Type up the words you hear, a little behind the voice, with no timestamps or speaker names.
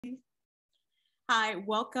Hi,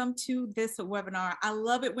 welcome to this webinar. I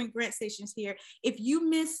love it when GrantStation's here. If you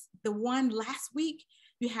missed the one last week,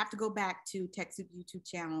 you have to go back to TechSoup YouTube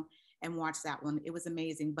channel and watch that one. It was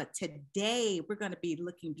amazing. But today we're going to be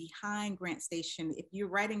looking behind GrantStation. If you're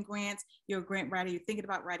writing grants, you're a grant writer, you're thinking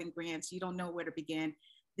about writing grants, you don't know where to begin,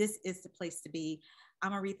 this is the place to be.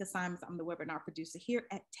 I'm Aretha Simons. I'm the webinar producer here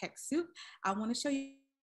at TechSoup. I want to show you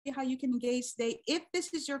how you can engage today. If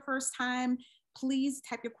this is your first time, please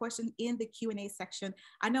type your question in the Q&A section.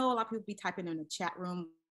 I know a lot of people be typing in the chat room.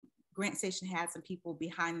 GrantStation has some people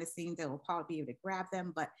behind the scenes that will probably be able to grab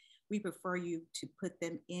them, but we prefer you to put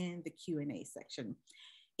them in the Q&A section.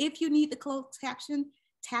 If you need the closed caption,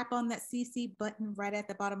 tap on that CC button right at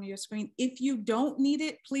the bottom of your screen. If you don't need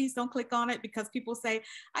it, please don't click on it because people say,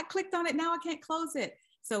 I clicked on it, now I can't close it.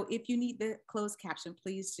 So if you need the closed caption,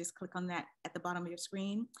 please just click on that at the bottom of your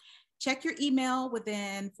screen. Check your email.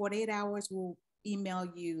 Within 48 hours, we'll email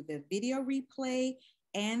you the video replay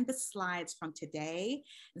and the slides from today.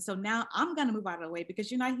 And so now I'm going to move out of the way because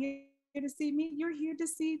you're not here to see me. You're here to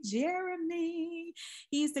see Jeremy.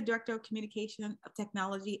 He's the Director of Communication of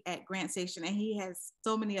Technology at GrantStation, and he has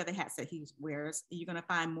so many other hats that he wears. You're going to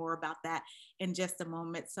find more about that in just a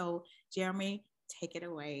moment. So Jeremy, take it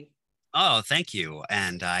away. Oh, thank you.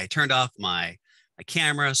 And I turned off my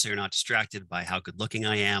camera so you're not distracted by how good looking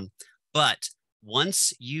I am. But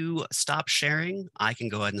once you stop sharing, I can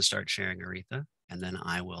go ahead and start sharing, Aretha, and then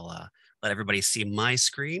I will let everybody see my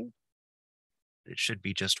screen. It should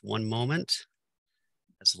be just one moment,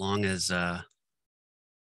 as long as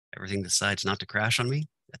everything decides not to crash on me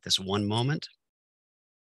at this one moment.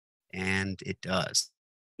 And it does.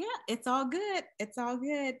 Yeah, it's all good. It's all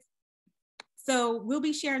good. So we'll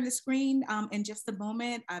be sharing the screen in just a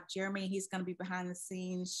moment. Jeremy, he's going to be behind the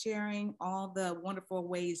scenes sharing all the wonderful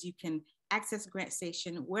ways you can access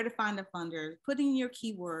GrantStation, where to find the funders, put in your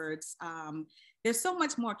keywords. There's so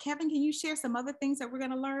much more. Kevin, can you share some other things that we're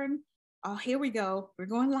going to learn? Oh, here we go. We're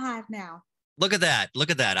going live now. Look at that.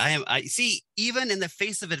 Look at that. I see, even in the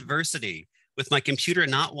face of adversity, with my computer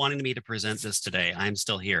not wanting me to present this today, I'm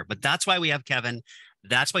still here. But that's why we have Kevin.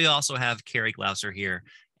 That's why we also have Carrie Glauser here,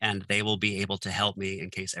 and they will be able to help me in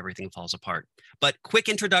case everything falls apart. But quick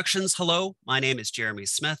introductions. Hello, my name is Jeremy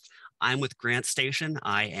Smith. I'm with GrantStation.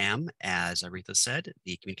 I am, as Aretha said,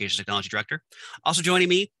 the Communications Technology Director. Also joining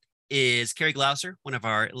me is Carrie Glauser, one of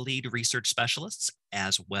our lead research specialists,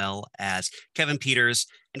 as well as Kevin Peters.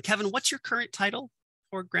 And Kevin, what's your current title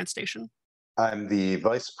for GrantStation? I'm the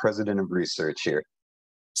Vice President of Research here.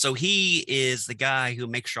 So he is the guy who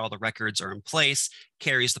makes sure all the records are in place.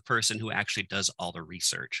 Carrie's the person who actually does all the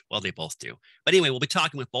research. Well, they both do. But anyway, we'll be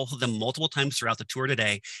talking with both of them multiple times throughout the tour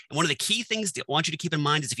today. And one of the key things that I want you to keep in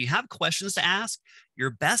mind is if you have questions to ask, your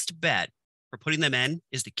best bet for putting them in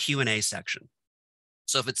is the Q&A section.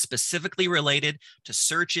 So if it's specifically related to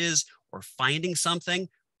searches or finding something,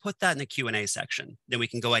 put that in the Q&A section. Then we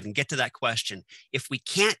can go ahead and get to that question. If we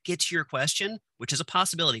can't get to your question, which is a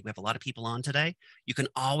possibility, we have a lot of people on today, you can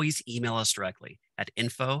always email us directly at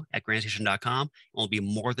info@grantstation.com, and we'll be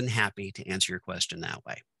more than happy to answer your question that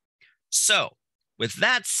way. So with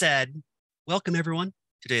that said, welcome everyone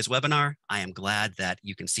to today's webinar. I am glad that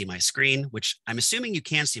you can see my screen, which I'm assuming you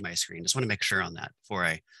can see my screen. Just want to make sure on that before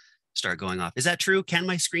I start going off. Is that true? Can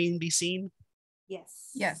my screen be seen? Yes.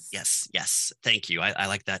 Yes. Yes. Yes. Thank you. I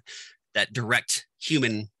like that direct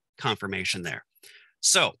human confirmation there.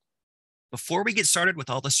 So before we get started with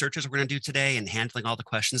all the searches we're going to do today and handling all the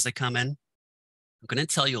questions that come in, I'm going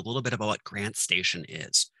to tell you a little bit about what GrantStation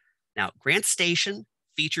is. Now, GrantStation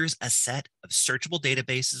features a set of searchable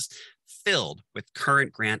databases filled with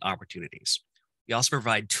current grant opportunities. We also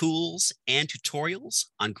provide tools and tutorials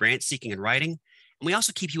on grant seeking and writing, and we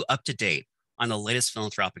also keep you up to date on the latest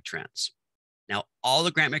philanthropic trends. Now, all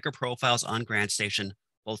the grantmaker profiles on GrantStation,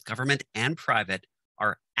 both government and private,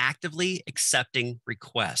 are actively accepting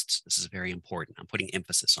requests. This is very important. I'm putting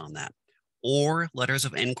emphasis on that. Or letters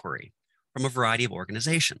of inquiry from a variety of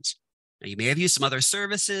organizations. Now, you may have used some other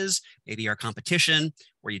services, maybe our competition,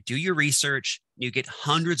 where you do your research, and you get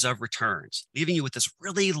hundreds of returns, leaving you with this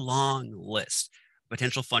really long list of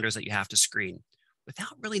potential funders that you have to screen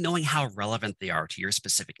without really knowing how relevant they are to your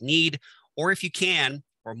specific need, or if you can,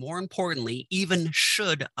 or more importantly, even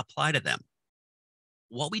should apply to them.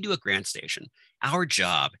 What we do at GrantStation, our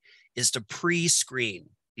job is to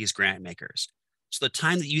pre-screen these grant makers. So the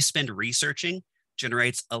time that you spend researching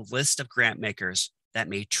generates a list of grant makers that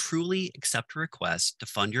may truly accept a request to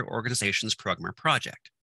fund your organization's program or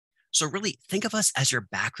project. So really think of us as your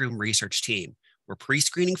backroom research team. We're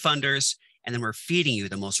pre-screening funders, and then we're feeding you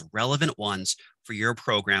the most relevant ones for your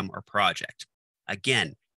program or project.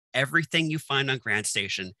 Again, Everything you find on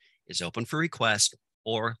GrantStation is open for request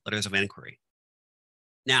or letters of inquiry.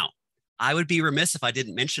 Now, I would be remiss if I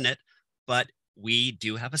didn't mention it, but we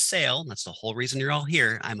do have a sale. That's the whole reason you're all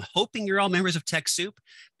here. I'm hoping you're all members of TechSoup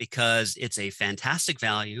because it's a fantastic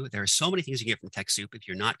value. There are so many things you get from TechSoup if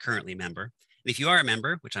you're not currently a member. And if you are a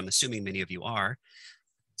member, which I'm assuming many of you are,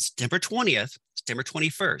 September 20th, September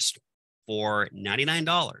 21st, for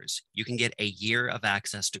 $99, you can get a year of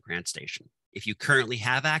access to GrantStation. If you currently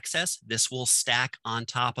have access, this will stack on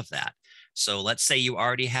top of that. So let's say you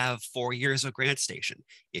already have 4 years of GrantStation.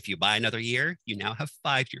 If you buy another year, you now have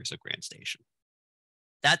 5 years of GrantStation.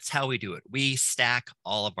 That's how we do it. We stack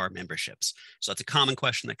all of our memberships. So that's a common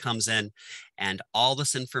question that comes in. And all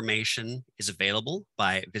this information is available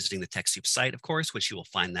by visiting the TechSoup site, of course, which you will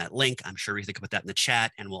find that link. I'm sure we can put that in the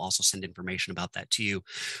chat, and we'll also send information about that to you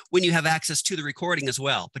when you have access to the recording as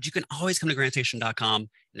well. But you can always come to GrantStation.com and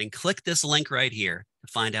then click this link right here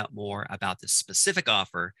to find out more about this specific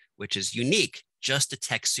offer, which is unique just to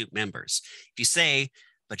TechSoup members. If you say,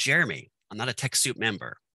 but Jeremy, I'm not a TechSoup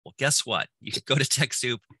member. Well, guess what? You can go to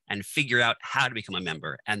TechSoup and figure out how to become a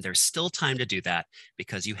member. And there's still time to do that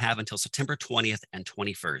because you have until September 20th and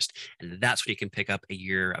 21st. And that's when you can pick up a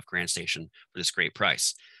year of GrantStation for this great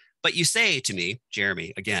price. But you say to me,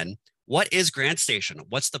 Jeremy, again, what is GrantStation?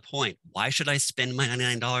 What's the point? Why should I spend my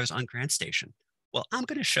 $99 on GrantStation? Well, I'm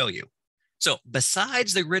going to show you. So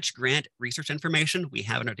besides the rich grant research information we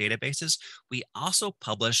have in our databases, we also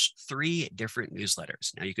publish 3 different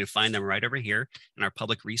newsletters. Now you can find them right over here in our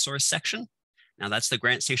public resource section. Now that's the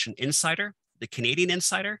GrantStation Insider, the Canadian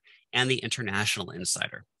Insider, and the International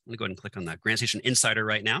Insider. I'm gonna go ahead and click on the GrantStation Insider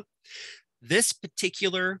right now. This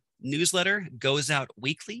particular newsletter goes out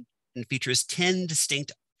weekly and features 10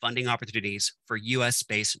 distinct funding opportunities for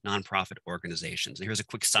US-based nonprofit organizations. And here's a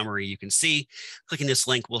quick summary you can see. Clicking this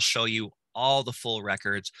link will show you all the full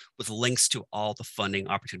records with links to all the funding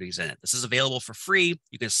opportunities in it. This is available for free.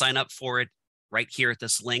 You can sign up for it right here at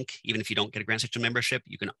this link. Even if you don't get a GrantStation membership,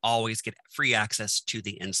 you can always get free access to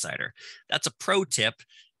the Insider. That's a pro tip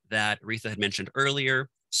that Aretha had mentioned earlier.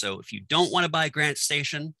 So if you don't want to buy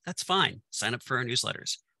GrantStation, that's fine. Sign up for our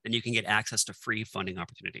newsletters. Then you can get access to free funding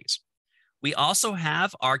opportunities. We also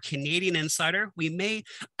have our Canadian Insider.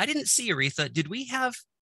 I didn't see, Aretha, did we have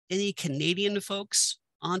any Canadian folks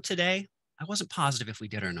on today? I wasn't positive if we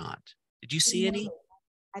did or not. Did you see any?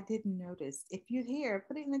 I didn't notice. If you're here,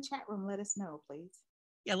 put it in the chat room. Let us know, please.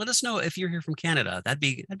 Yeah, let us know if you're here from Canada. That'd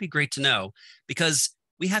be great to know because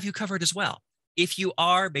we have you covered as well. If you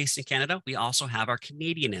are based in Canada, we also have our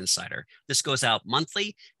Canadian Insider. This goes out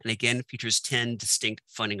monthly and again features 10 distinct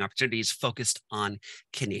funding opportunities focused on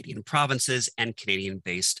Canadian provinces and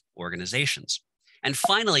Canadian-based organizations. And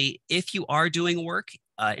finally, if you are doing work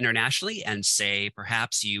internationally and say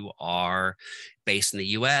perhaps you are based in the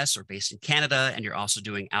US or based in Canada and you're also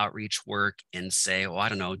doing outreach work in say, I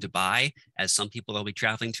don't know, Dubai, as some people will be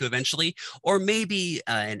traveling to eventually, or maybe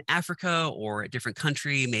in Africa or a different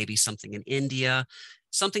country, maybe something in India,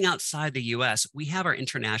 something outside the US, we have our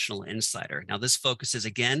International Insider. Now this focuses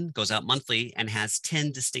again, goes out monthly and has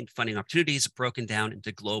 10 distinct funding opportunities broken down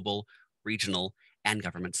into global, regional, and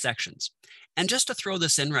government sections. And just to throw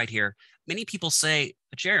this in right here, many people say,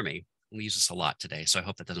 Jeremy, we use this a lot today, so I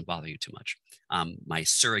hope that doesn't bother you too much. My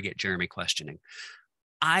surrogate Jeremy questioning.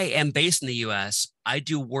 I am based in the US. I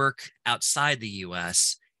do work outside the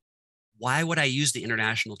US. Why would I use the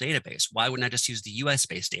international database? Why wouldn't I just use the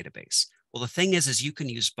US-based database? Well, the thing is you can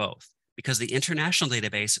use both because the international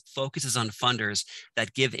database focuses on funders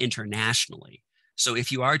that give internationally. So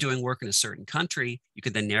if you are doing work in a certain country, you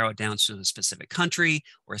can then narrow it down to a specific country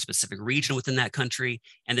or a specific region within that country,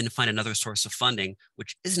 and then find another source of funding,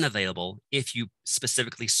 which isn't available if you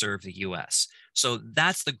specifically serve the US. So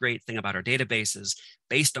that's the great thing about our databases.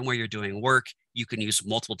 Based on where you're doing work, you can use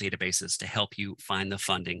multiple databases to help you find the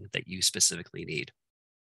funding that you specifically need.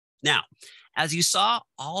 Now, as you saw,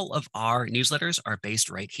 all of our newsletters are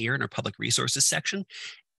based right here in our public resources section.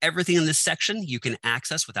 Everything in this section you can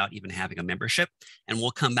access without even having a membership. And we'll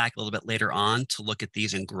come back a little bit later on to look at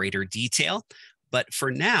these in greater detail. But for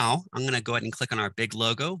now, I'm going to go ahead and click on our big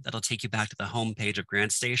logo. That'll take you back to the home page of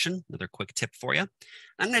GrantStation. Another quick tip for you.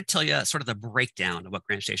 I'm going to tell you sort of the breakdown of what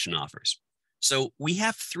GrantStation offers. So we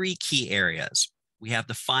have 3 key areas. We have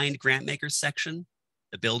the Find Grant Makers section,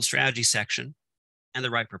 the Build Strategy section, and the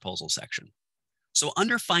Write Proposal section. So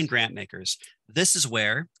under Find Grant Makers, this is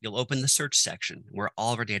where you'll open the search section where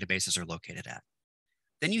all of our databases are located at.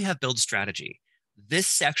 Then you have Build Strategy. This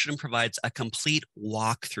section provides a complete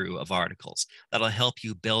walkthrough of articles that'll help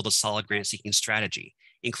you build a solid grant seeking strategy,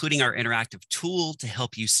 including our interactive tool to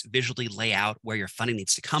help you visually lay out where your funding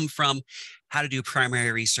needs to come from, how to do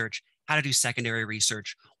primary research, how to do secondary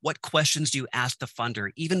research, what questions do you ask the funder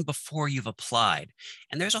even before you've applied.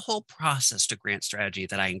 And there's a whole process to grant strategy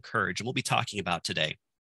that I encourage, and we'll be talking about today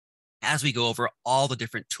as we go over all the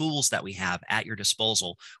different tools that we have at your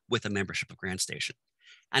disposal with a membership of GrantStation.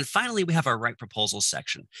 And finally, we have our Write Proposals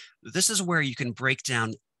section. This is where you can break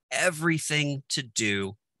down everything to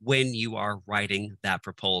do when you are writing that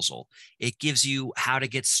proposal. It gives you how to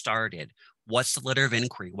get started. What's the letter of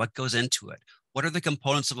inquiry? What goes into it? What are the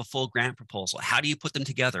components of a full grant proposal? How do you put them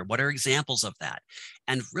together? What are examples of that?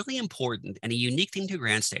 And really important and a unique thing to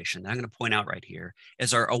GrantStation that I'm going to point out right here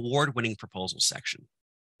is our award-winning proposal section.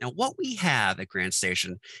 Now, what we have at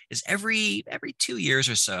GrantStation is every 2 years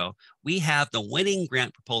or so, we have the winning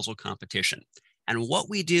grant proposal competition. And what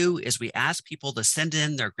we do is we ask people to send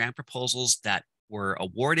in their grant proposals that were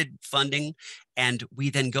awarded funding, and we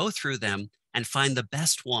then go through them and find the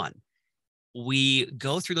best one. We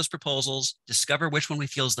go through those proposals, discover which one we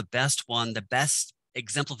feel is the best one, the best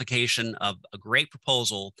exemplification of a great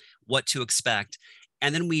proposal, what to expect,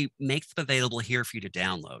 and then we make them available here for you to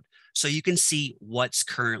download so you can see what's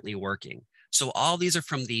currently working. So all these are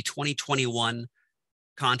from the 2021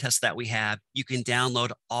 contest that we have. You can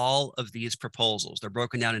download all of these proposals. They're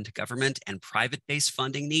broken down into government and private-based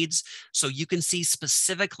funding needs, so you can see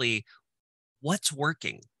specifically what's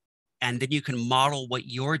working. And then you can model what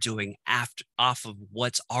you're doing off of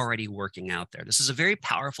what's already working out there. This is a very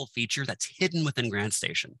powerful feature that's hidden within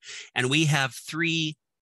GrantStation. And we have three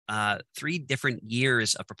different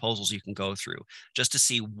years of proposals you can go through just to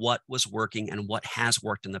see what was working and what has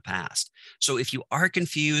worked in the past. So if you are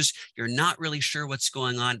confused, you're not really sure what's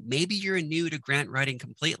going on, maybe you're new to grant writing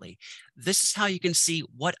completely, this is how you can see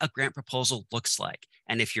what a grant proposal looks like.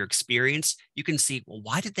 And if you're experienced, you can see, well,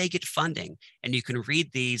 why did they get funding? And you can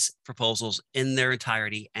read these proposals in their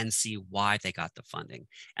entirety and see why they got the funding.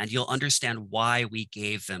 And you'll understand why we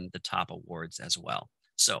gave them the top awards as well.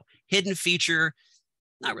 So hidden feature,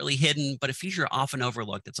 not really hidden, but a feature often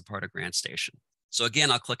overlooked that's a part of GrantStation. So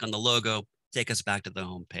again, I'll click on the logo, take us back to the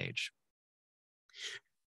home page.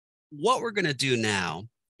 What we're going to do now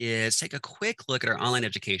is take a quick look at our online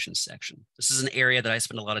education section. This is an area that I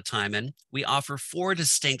spend a lot of time in. We offer 4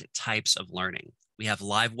 distinct types of learning. We have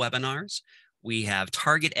live webinars, we have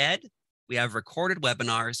target ed, we have recorded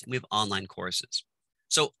webinars, and we have online courses.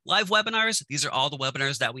 So live webinars, these are all the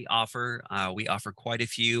webinars that we offer. We offer quite a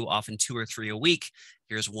few, often 2 or 3 a week.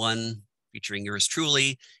 Here's one featuring yours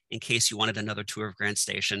truly. In case you wanted another tour of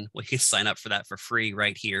GrantStation, well, you can sign up for that for free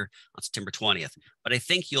right here on September 20th. But I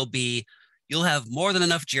think you'll have more than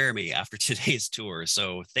enough Jeremy after today's tour.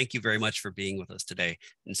 So thank you very much for being with us today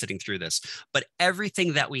and sitting through this. But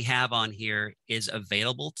everything that we have on here is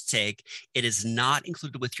available to take. It is not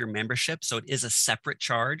included with your membership, so it is a separate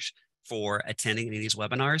charge for attending any of these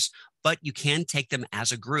webinars, but you can take them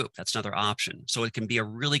as a group. That's another option. So it can be a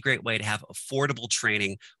really great way to have affordable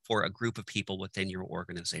training for a group of people within your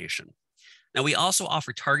organization. Now, we also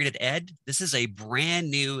offer targeted ed. This is a brand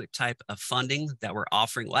new type of funding that we're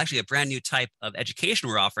offering. Well, actually a brand new type of education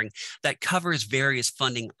we're offering that covers various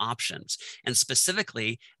funding options. And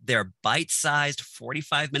specifically, they're bite-sized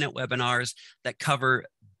 45-minute webinars that cover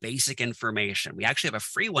basic information. We actually have a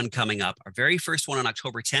free one coming up, our very first one on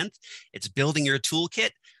October 10th. It's Building Your Toolkit,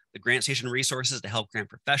 the GrantStation resources to help grant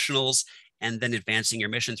professionals, and then advancing your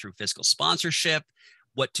mission through fiscal sponsorship,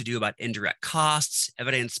 what to do about indirect costs,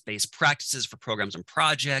 evidence-based practices for programs and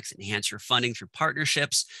projects, enhance your funding through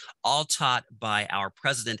partnerships, all taught by our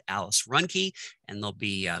president, Alice Runke. And they'll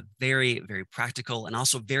be very, very practical and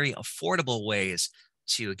also very affordable ways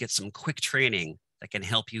to get some quick training that can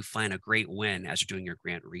help you find a great win as you're doing your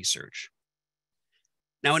grant research.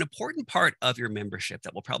 Now, an important part of your membership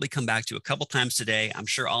that we'll probably come back to a couple times today, I'm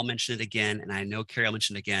sure I'll mention it again, and I know Carrie will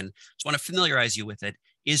mention it again, just want to familiarize you with it,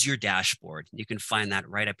 is your dashboard. You can find that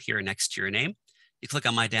right up here next to your name. You click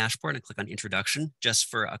on My Dashboard and click on Introduction just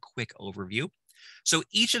for a quick overview. So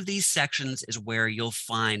each of these sections is where you'll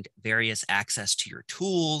find various access to your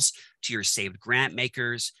tools, to your saved grant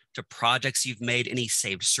makers, to projects you've made, any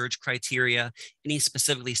saved search criteria, any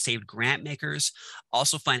specifically saved grant makers.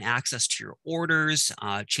 Also find access to your orders,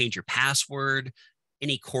 change your password,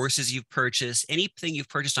 any courses you've purchased, anything you've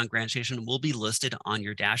purchased on GrantStation will be listed on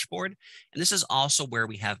your dashboard. And this is also where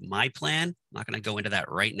we have My Plan. I'm not going to go into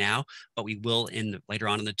that right now, but we will later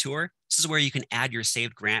on in the tour. This is where you can add your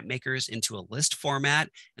saved grant makers into a list format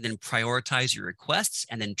and then prioritize your requests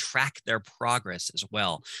and then track their progress as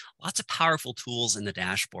well. Lots of powerful tools in the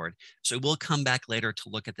dashboard. So we'll come back later to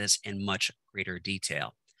look at this in much greater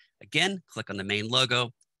detail. Again, click on the main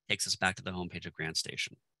logo, takes us back to the homepage of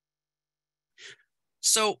GrantStation.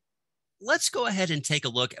 So let's go ahead and take a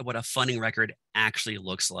look at what a funding record actually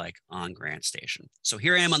looks like on GrantStation. So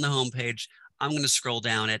here I am on the homepage. I'm going to scroll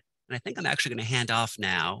down it, and I think I'm actually going to hand off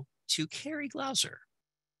now to Carrie Glauser.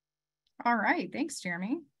 All right, thanks,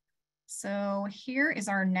 Jeremy. So here is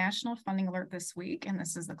our national funding alert this week, and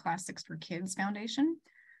this is the Classics for Kids Foundation.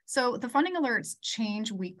 So the funding alerts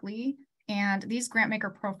change weekly, and these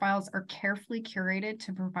grantmaker profiles are carefully curated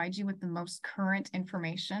to provide you with the most current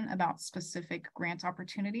information about specific grant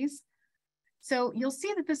opportunities. So you'll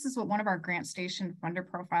see that this is what one of our GrantStation funder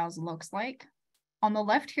profiles looks like. On the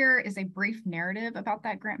left here is a brief narrative about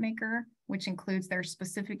that grantmaker, which includes their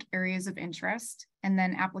specific areas of interest, and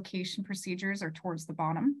then application procedures are towards the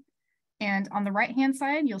bottom. And on the right-hand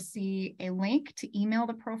side, you'll see a link to email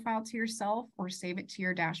the profile to yourself or save it to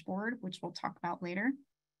your dashboard, which we'll talk about later.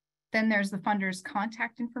 Then there's the funder's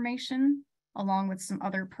contact information, along with some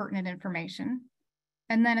other pertinent information.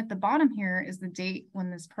 And then at the bottom here is the date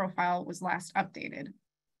when this profile was last updated.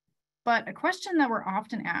 But a question that we're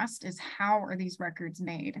often asked is, how are these records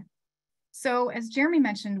made? So as Jeremy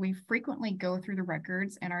mentioned, we frequently go through the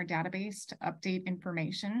records in our database to update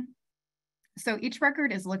information. So each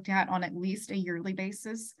record is looked at least a yearly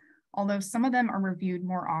basis, although some of them are reviewed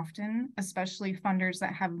more often, especially funders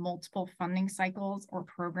that have multiple funding cycles or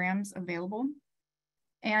programs available.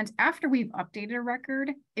 And after we've updated a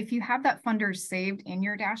record, if you have that funder saved in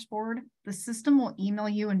your dashboard, the system will email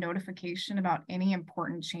you a notification about any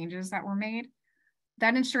important changes that were made.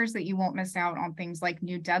 That ensures that you won't miss out on things like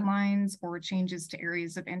new deadlines or changes to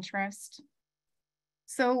areas of interest.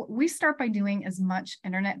 So we start by doing as much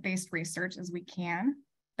internet-based research as we can.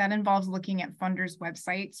 That involves looking at funders'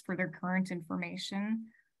 websites for their current information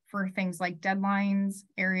for things like deadlines,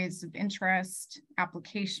 areas of interest,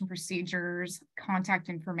 application procedures, contact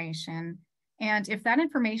information. And if that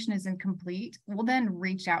information is incomplete, we'll then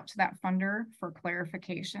reach out to that funder for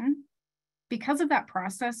clarification. Because of that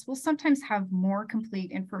process, we'll sometimes have more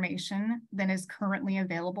complete information than is currently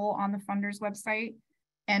available on the funder's website.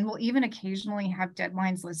 And we'll even occasionally have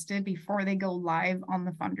deadlines listed before they go live on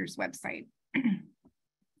the funder's website.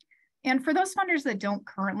 And for those funders that don't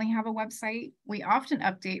currently have a website, we often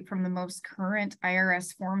update from the most current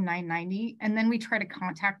IRS Form 990, and then we try to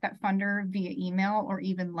contact that funder via email or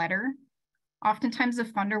even letter. Oftentimes, the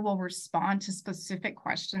funder will respond to specific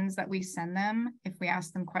questions that we send them if we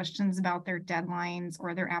ask them questions about their deadlines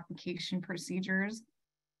or their application procedures.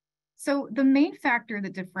 So the main factor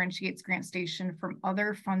that differentiates GrantStation from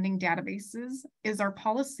other funding databases is our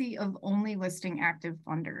policy of only listing active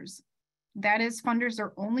funders. That is, funders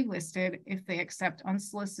are only listed if they accept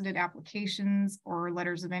unsolicited applications or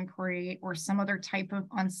letters of inquiry or some other type of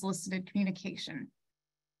unsolicited communication.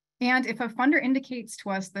 And if a funder indicates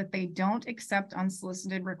to us that they don't accept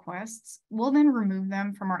unsolicited requests, we'll then remove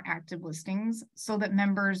them from our active listings so that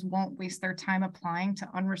members won't waste their time applying to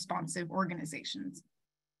unresponsive organizations.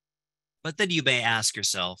 But then you may ask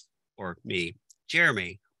yourself, or me,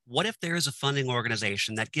 Jeremy, what if there is a funding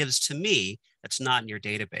organization that gives to me that's not in your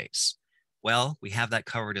database? Well, we have that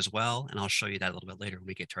covered as well, and I'll show you that a little bit later when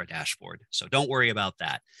we get to our dashboard. So don't worry about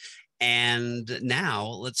that. And now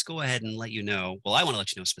let's go ahead and let you know, well, I want to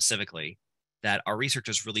let you know specifically that our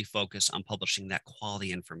researchers really focus on publishing that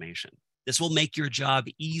quality information. This will make your job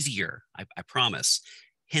easier, I promise.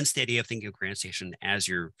 Hence the idea of thinking of GrantStation as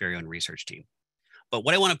your very own research team. But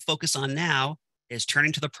what I want to focus on now is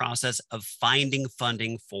turning to the process of finding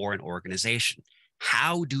funding for an organization.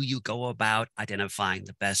 How do you go about identifying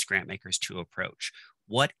the best grant makers to approach?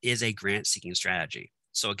 What is a grant seeking strategy?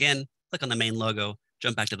 So again, click on the main logo,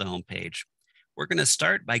 jump back to the home page. We're going to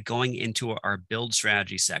start by going into our build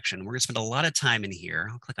strategy section. We're going to spend a lot of time in here.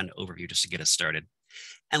 I'll click on overview just to get us started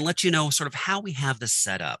and let you know sort of how we have this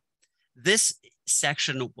set up. This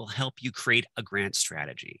section will help you create a grant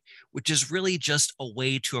strategy, which is really just a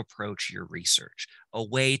way to approach your research, a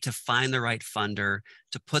way to find the right funder,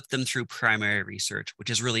 to put them through primary research, which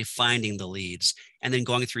is really finding the leads, and then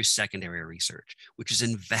going through secondary research, which is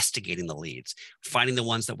investigating the leads, finding the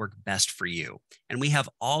ones that work best for you. And we have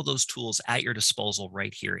all those tools at your disposal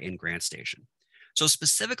right here in GrantStation. So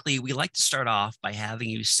specifically, we like to start off by having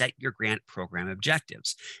you set your grant program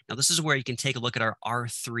objectives. Now, this is where you can take a look at our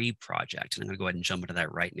R3 project. And I'm going to go ahead and jump into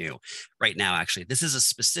that right now, actually. This is a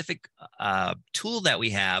specific tool that we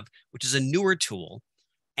have, which is a newer tool.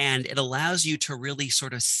 And it allows you to really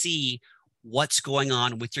sort of see what's going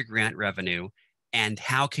on with your grant revenue and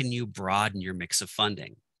how can you broaden your mix of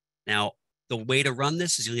funding. Now, the way to run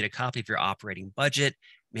this is you'll need a copy of your operating budget,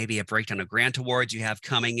 maybe a breakdown of grant awards you have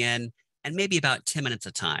coming in, and maybe about 10 minutes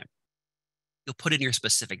of time. You'll put in your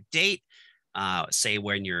specific date, say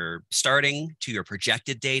when you're starting to your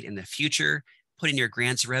projected date in the future, put in your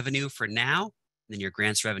grants revenue for now, and then your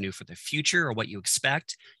grants revenue for the future or what you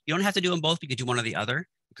expect. You don't have to do them both. You could do one or the other.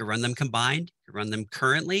 You could run them combined, you could run them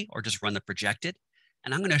currently, or just run the projected.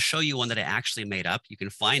 And I'm going to show you one that I actually made up. You can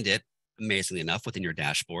find it, amazingly enough, within your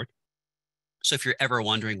dashboard. So if you're ever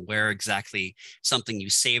wondering where exactly something you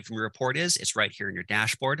saved from your report is, it's right here in your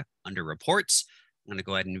dashboard under reports. I'm going to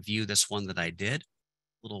go ahead and view this one that I did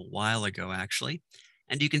a little while ago, actually.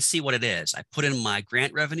 And you can see what it is. I put in my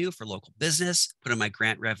grant revenue for local business, put in my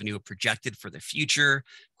grant revenue projected for the future,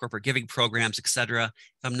 corporate giving programs, et cetera.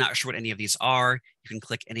 If I'm not sure what any of these are, you can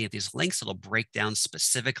click any of these links. It'll break down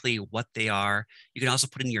specifically what they are. You can also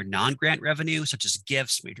put in your non-grant revenue, such as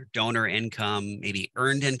gifts, major donor income, maybe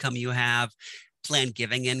earned income you have, planned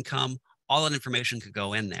giving income. All that information could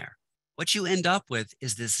go in there. What you end up with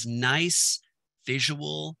is this nice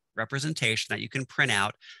visual representation that you can print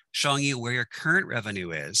out showing you where your current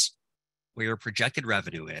revenue is, where your projected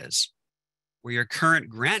revenue is, where your current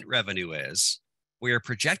grant revenue is, where your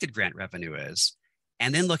projected grant revenue is,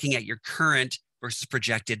 and then looking at your current versus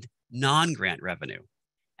projected non-grant revenue.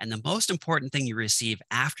 And the most important thing you receive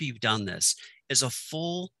after you've done this is a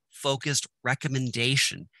full focused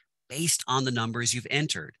recommendation based on the numbers you've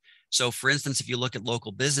entered. So for instance, if you look at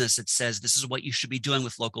local business, it says this is what you should be doing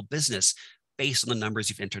with local business based on the numbers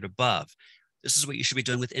you've entered above. This is what you should be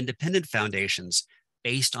doing with independent foundations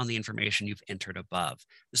based on the information you've entered above.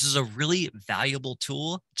 This is a really valuable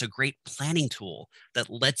tool. It's a great planning tool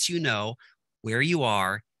that lets you know where you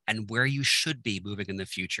are and where you should be moving in the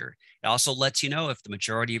future. It also lets you know if the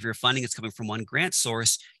majority of your funding is coming from one grant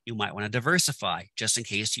source, you might want to diversify just in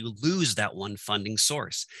case you lose that one funding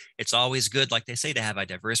source. It's always good, like they say, to have a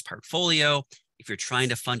diverse portfolio. If you're trying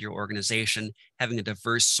to fund your organization, having a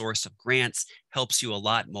diverse source of grants helps you a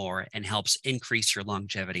lot more and helps increase your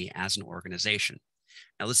longevity as an organization.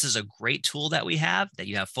 Now, this is a great tool that we have that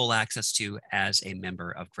you have full access to as a member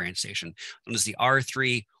of GrantStation, known as the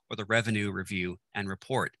R3 or the Revenue Review and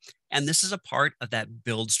Report. And this is a part of that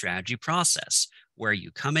build strategy process where you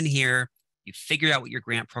come in here, you figure out what your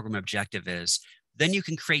grant program objective is, then you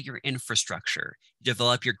can create your infrastructure,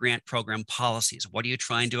 develop your grant program policies. What are you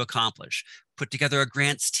trying to accomplish? Put together a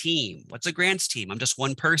grants team. What's a grants team? I'm just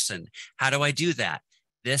one person. How do I do that?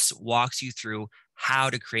 This walks you through how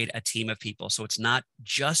to create a team of people. So it's not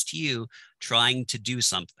just you trying to do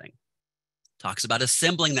something. Talks about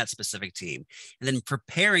assembling that specific team and then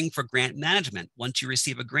preparing for grant management. Once you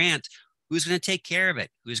receive a grant, who's going to take care of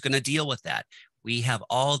it? Who's going to deal with that? We have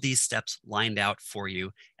all these steps lined out for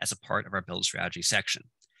you as a part of our build strategy section.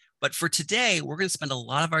 But for today, we're going to spend a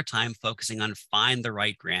lot of our time focusing on find the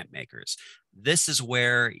right grant makers. This is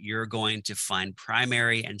where you're going to find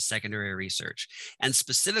primary and secondary research. And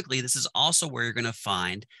specifically, this is also where you're going to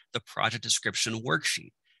find the project description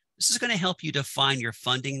worksheet. This is going to help you define your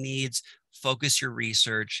funding needs, focus your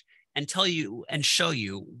research, and tell you and show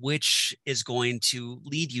you which is going to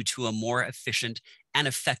lead you to a more efficient and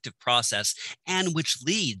effective process and which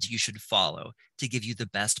leads you should follow to give you the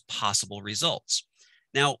best possible results.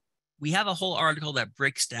 Now, we have a whole article that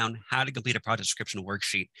breaks down how to complete a project description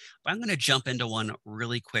worksheet, but I'm going to jump into one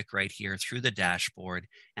really quick right here through the dashboard.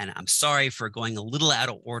 And I'm sorry for going a little out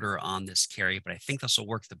of order on this, Carrie, but I think this will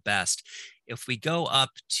work the best. If we go up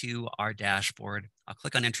to our dashboard, I'll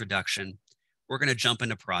click on introduction. We're going to jump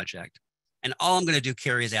into project. And all I'm going to do,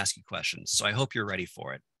 Carrie, is ask you questions. So I hope you're ready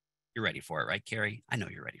for it. You're ready for it, right, Carrie? I know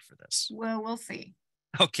you're ready for this. Well, we'll see.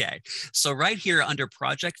 Okay, so right here under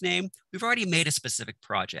project name, we've already made a specific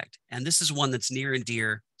project. And this is one that's near and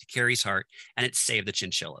dear to Carrie's heart, and it's Save the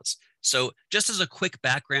Chinchillas. So just as a quick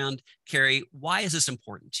background, Carrie, why is this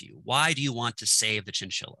important to you? Why do you want to save the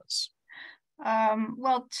chinchillas?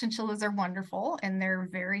 Well, chinchillas are wonderful and they're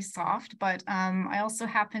very soft, but I also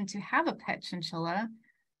happen to have a pet chinchilla.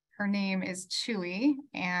 Her name is Chewy,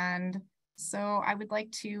 and so I would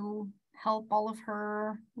like to help all of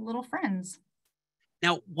her little friends.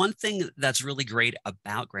 Now, one thing that's really great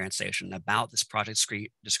about GrantStation, about this project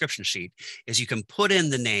description sheet, is you can put in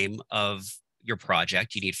the name of your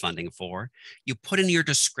project you need funding for. You put in your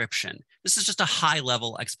description. This is just a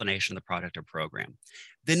high-level explanation of the project or program.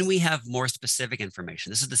 Then we have more specific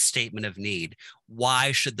information. This is the statement of need.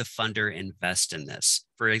 Why should the funder invest in this?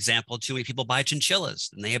 For example, too many people buy chinchillas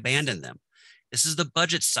and they abandon them. This is the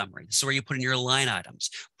budget summary. This is where you put in your line items.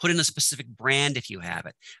 Put in a specific brand if you have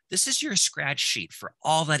it. This is your scratch sheet for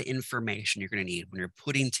all that information you're going to need when you're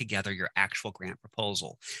putting together your actual grant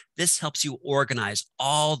proposal. This helps you organize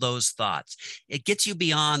all those thoughts. It gets you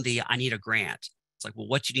beyond the, I need a grant. It's like, well,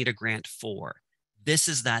 what do you need a grant for? This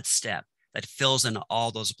is that step that fills in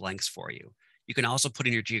all those blanks for you. You can also put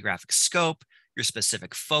in your geographic scope, your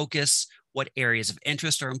specific focus, what areas of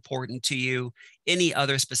interest are important to you, any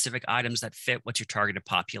other specific items that fit what's your targeted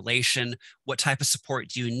population, what type of support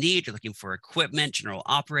do you need? You're looking for equipment, general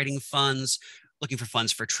operating funds, looking for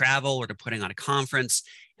funds for travel or to putting on a conference,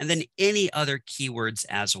 and then any other keywords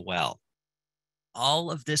as well. All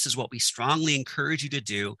of this is what we strongly encourage you to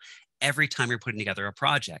do every time you're putting together a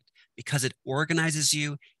project, because it organizes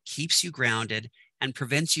you, keeps you grounded, and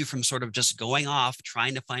prevents you from sort of just going off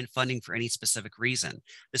trying to find funding for any specific reason.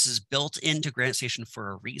 This is built into GrantStation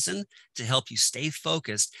for a reason, to help you stay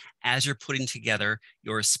focused as you're putting together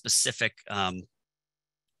your specific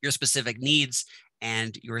needs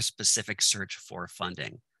and your specific search for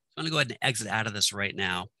funding. So I'm gonna go ahead and exit out of this right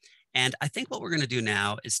now. And I think what we're gonna do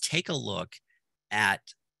now is take a look at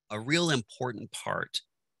a real important part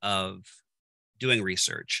of doing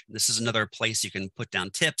research. This is another place you can put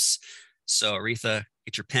down tips. So Aretha,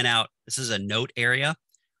 get your pen out. This is a note area.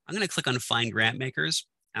 I'm going to click on Find Grant Makers,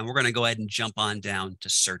 and we're going to go ahead and jump on down to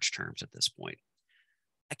search terms at this point.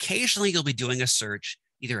 Occasionally, you'll be doing a search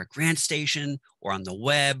either at GrantStation or on the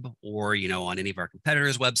web or on any of our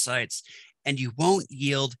competitors' websites, and you won't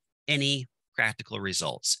yield any practical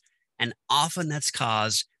results. And often that's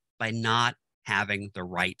caused by not having the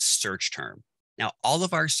right search term. Now, all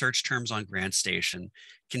of our search terms on GrantStation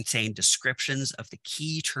contain descriptions of the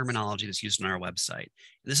key terminology that's used on our website.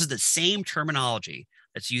 This is the same terminology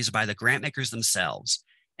that's used by the grant makers themselves,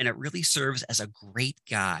 and it really serves as a great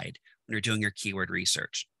guide when you're doing your keyword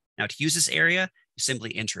research. Now, to use this area, you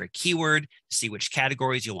simply enter a keyword to see which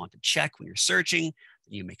categories you want to check when you're searching.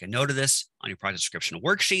 Then you make a note of this on your project description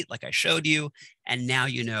worksheet, like I showed you, and now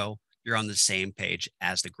you know you're on the same page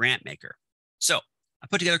as the grant maker. So I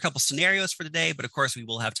put together a couple scenarios for today, but of course we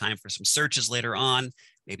will have time for some searches later on.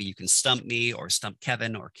 Maybe you can stump me or stump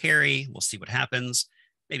Kevin or Carrie. We'll see what happens.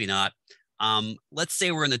 Maybe not. Let's say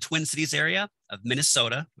we're in the Twin Cities area of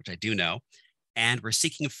Minnesota, which I do know, and we're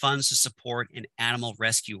seeking funds to support an animal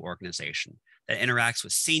rescue organization that interacts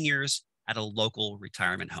with seniors at a local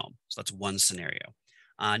retirement home. So that's one scenario.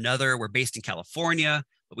 Another, we're based in California,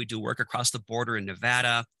 but we do work across the border in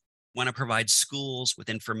Nevada. Want to provide schools with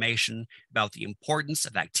information about the importance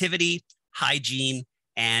of activity, hygiene,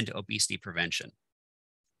 and obesity prevention.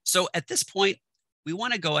 So at this point, we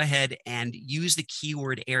want to go ahead and use the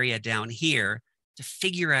keyword area down here to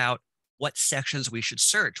figure out what sections we should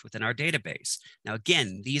search within our database. Now,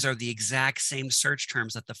 again, these are the exact same search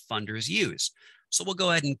terms that the funders use. So we'll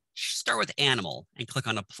go ahead and start with animal and click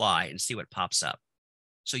on apply and see what pops up.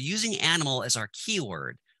 So using animal as our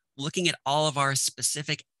keyword, looking at all of our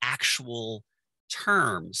specific actual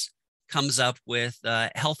terms comes up with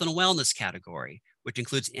health and wellness category, which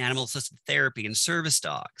includes animal assisted therapy and service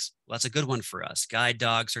dogs. Well, that's a good one for us. Guide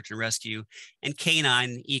dog, search and rescue, and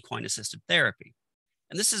canine equine assisted therapy.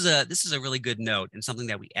 And this is a really good note and something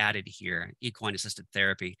that we added here, equine assisted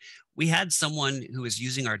therapy. We had someone who was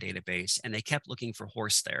using our database and they kept looking for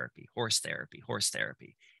horse therapy,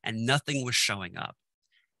 and nothing was showing up.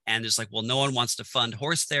 And it's like, well, no one wants to fund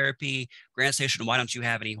horse therapy. GrantStation, why don't you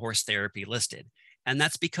have any horse therapy listed? And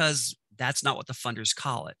that's because that's not what the funders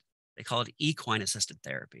call it. They call it equine assisted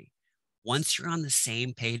therapy. Once you're on the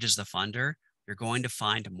same page as the funder, you're going to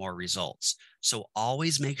find more results. So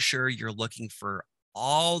always make sure you're looking for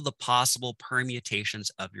all the possible permutations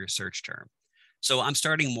of your search term. So I'm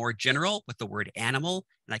starting more general with the word animal,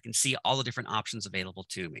 and I can see all the different options available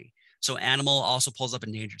to me. So animal also pulls up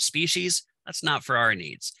endangered species. That's not for our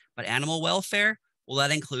needs. But animal welfare, well,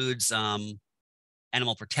 that includes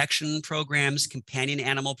animal protection programs, companion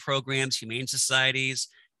animal programs, humane societies.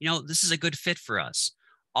 This is a good fit for us.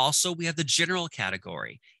 Also, we have the general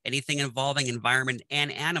category, anything involving environment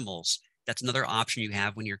and animals. That's another option you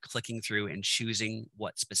have when you're clicking through and choosing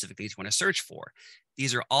what specific things you want to search for.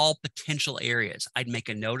 These are all potential areas. I'd make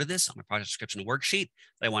a note of this on my project description worksheet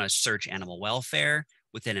that I want to search animal welfare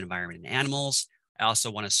within environment and animals. I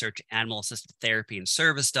also want to search animal assisted therapy and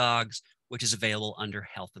service dogs, which is available under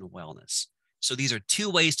health and wellness. So these are two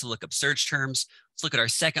ways to look up search terms. Let's look at our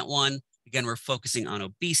second one. Again, we're focusing on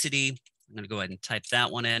obesity. I'm going to go ahead and type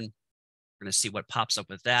that one in. We're going to see what pops up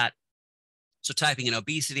with that. So typing in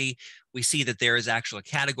obesity, we see that there is actually a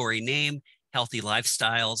category name, healthy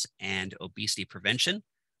lifestyles and obesity prevention.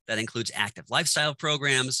 That includes active lifestyle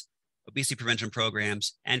programs, obesity prevention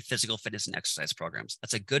programs, and physical fitness and exercise programs.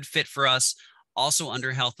 That's a good fit for us. Also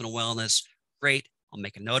under health and wellness, great. I'll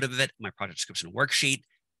make a note of it in my project description worksheet.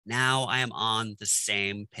 Now I am on the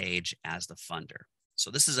same page as the funder.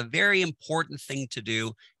 So this is a very important thing to do,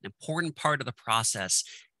 an important part of the process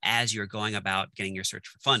as you're going about getting your search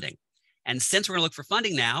for funding. And since we're going to look for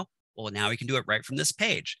funding now, well, now we can do it right from this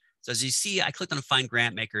page. So as you see, I clicked on Find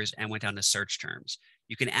Grant Makers and went down to Search Terms.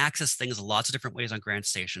 You can access things lots of different ways on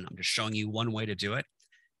GrantStation. I'm just showing you one way to do it.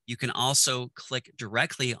 You can also click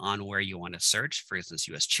directly on where you want to search, for instance,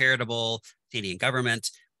 US charitable, Canadian government,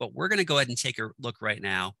 but we're going to go ahead and take a look right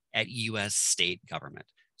now at US state government.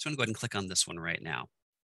 So I'm going to go ahead and click on this one right now.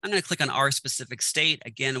 I'm going to click on our specific state.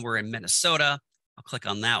 Again, we're in Minnesota. I'll click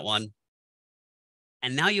on that one.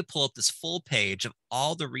 And now you pull up this full page of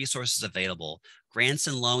all the resources available, grants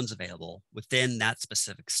and loans available within that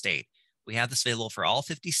specific state. We have this available for all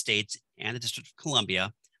 50 states and the District of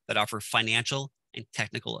Columbia that offer financial and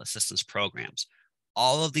technical assistance programs.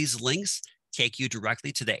 All of these links take you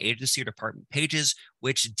directly to the agency or department pages,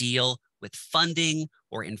 which deal with funding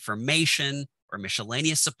or information or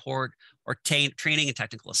miscellaneous support or training and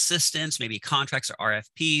technical assistance, maybe contracts or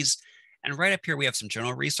RFPs. And right up here, we have some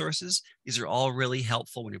general resources. These are all really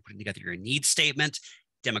helpful when you're putting together your needs statement,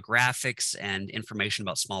 demographics and information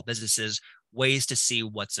about small businesses, ways to see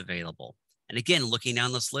what's available. And again, looking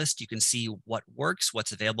down this list, you can see what works,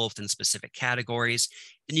 what's available within specific categories.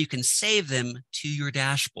 Then you can save them to your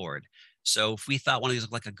dashboard. So if we thought one of these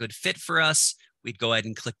looked like a good fit for us, we'd go ahead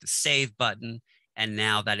and click the Save button. And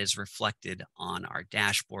now that is reflected on our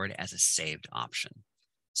dashboard as a saved option.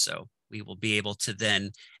 So we will be able to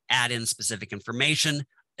then add in specific information,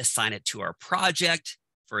 assign it to our project.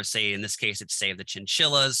 For say, in this case, it's Save the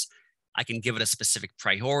Chinchillas. I can give it a specific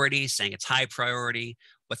priority, saying it's high priority.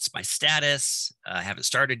 What's my status? I haven't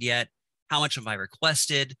started yet. How much have I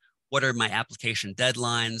requested? What are my application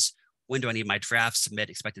deadlines? When do I need my draft submit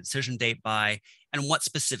expected decision date by? And what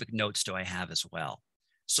specific notes do I have as well?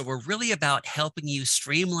 So we're really about helping you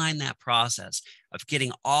streamline that process of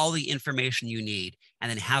getting all the information you need and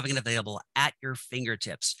then having it available at your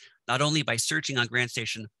fingertips, not only by searching on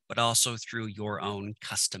GrantStation, but also through your own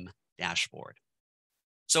custom dashboard.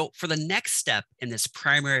 So for the next step in this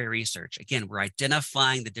primary research, again, we're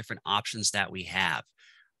identifying the different options that we have.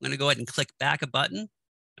 I'm going to go ahead and click back a button,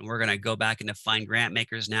 and we're going to go back into Find Grant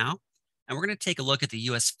Makers now. And we're going to take a look at the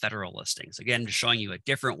US federal listings. Again, just showing you a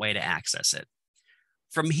different way to access it.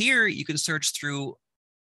 From here, you can search through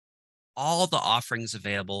all the offerings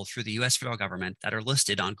available through the US federal government that are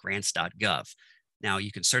listed on grants.gov. Now,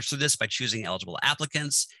 you can search through this by choosing eligible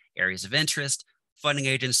applicants, areas of interest, funding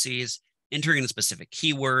agencies, entering a specific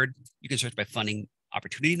keyword. You can search by funding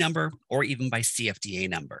opportunity number or even by CFDA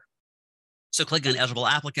number. So clicking on eligible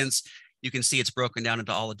applicants, you can see it's broken down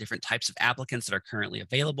into all the different types of applicants that are currently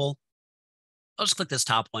available. I'll just click this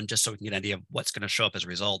top one just so we can get an idea of what's going to show up as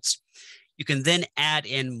results. You can then add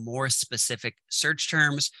in more specific search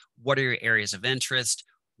terms. What are your areas of interest?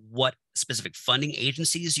 What specific funding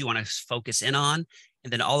agencies you want to focus in on?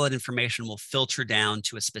 And then all that information will filter down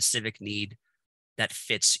to a specific need that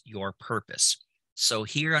fits your purpose. So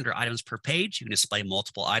here under items per page, you can display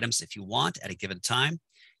multiple items if you want at a given time.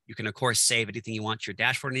 You can, of course, save anything you want to your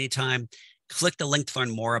dashboard anytime. Click the link to learn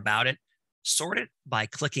more about it. Sort it by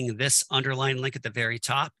clicking this underlined link at the very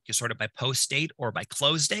top. You can sort it by post date or by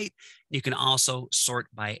close date. You can also sort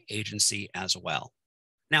by agency as well.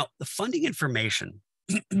 Now, the funding information,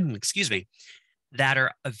 excuse me, that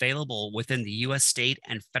are available within the US state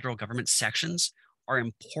and federal government sections are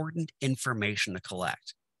important information to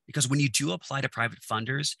collect. Because when you do apply to private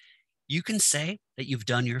funders, you can say that you've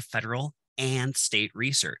done your federal and state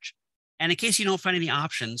research. And in case you don't find any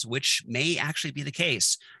options, which may actually be the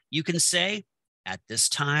case, you can say, at this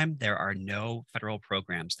time, there are no federal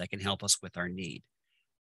programs that can help us with our need.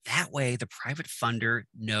 That way, the private funder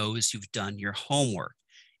knows you've done your homework.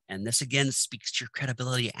 And this again speaks to your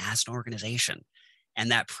credibility as an organization.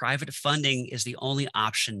 And that private funding is the only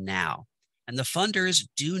option now. And the funders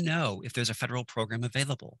do know if there's a federal program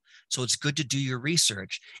available. So it's good to do your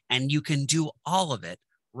research, and you can do all of it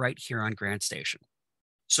right here on GrantStation.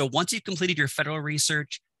 So once you've completed your federal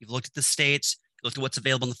research, you've looked at the states, looked at what's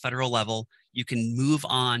available on the federal level, you can move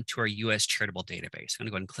on to our US charitable database. I'm going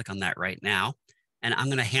to go ahead and click on that right now. And I'm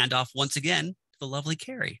going to hand off once again to the lovely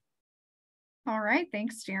Carrie. All right,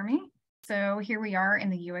 thanks, Jeremy. So here we are in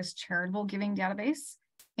the US charitable giving database.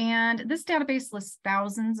 And this database lists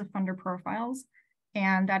thousands of funder profiles,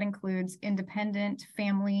 and that includes independent,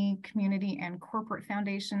 family, community, and corporate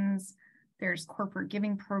foundations. There's corporate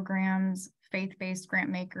giving programs, faith-based grant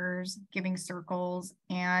makers, giving circles,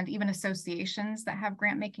 and even associations that have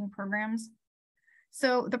grant making programs.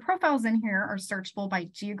 So the profiles in here are searchable by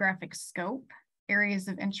geographic scope, areas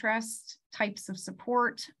of interest, types of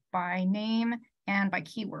support, by name, and by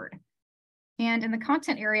keyword. And in the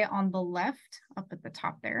content area on the left, up at the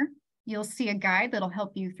top there, you'll see a guide that'll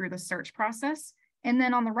help you through the search process. And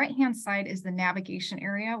then on the right-hand side is the navigation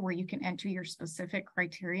area where you can enter your specific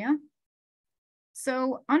criteria.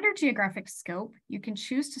 So under geographic scope, you can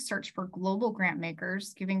choose to search for global grant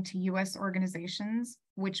makers giving to US organizations,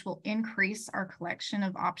 which will increase our collection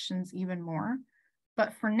of options even more.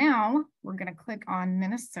 But for now, we're going to click on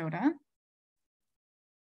Minnesota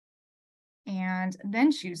and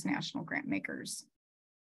then choose national grant makers.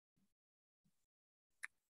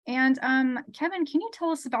 And Kevin, can you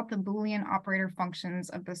tell us about the Boolean operator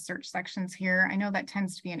functions of the search sections here? I know that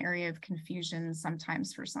tends to be an area of confusion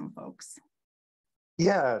sometimes for some folks.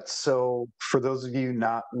 Yeah, so for those of you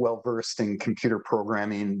not well versed in computer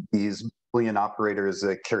programming, these Boolean operators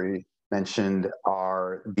that Carrie mentioned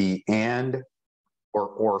are the and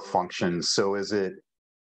or functions. So is it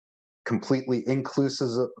completely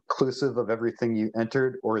inclusive of everything you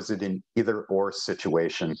entered, or is it an either or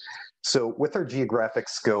situation? So with our geographic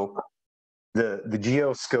scope, the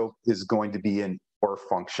geo scope is going to be an or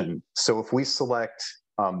function. So if we select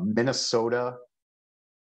Minnesota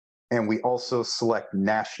and we also select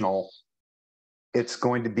national, it's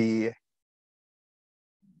going to be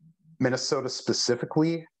Minnesota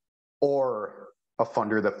specifically or a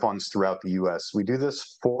funder that funds throughout the US. We do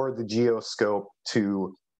this for the geo scope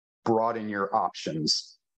to broaden your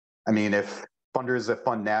options. I mean, if funders that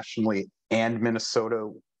fund nationally and Minnesota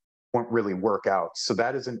won't really work out. So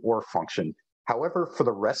that is an or function. However, for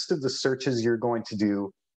the rest of the searches you're going to do,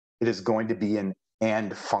 it is going to be an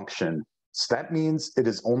and function. So that means it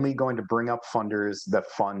is only going to bring up funders that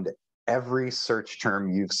fund every search term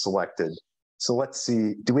you've selected. So let's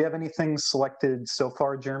see, do we have anything selected so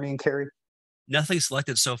far, Jeremy and Carrie? Nothing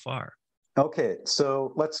selected so far. Okay,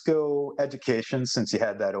 so let's go education since you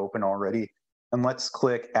had that open already, and let's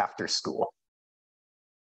click after school.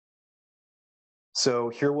 So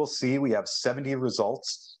here we'll see we have 70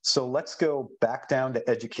 results. So let's go back down to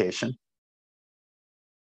education.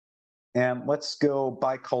 And let's go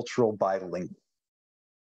bicultural, bilingual.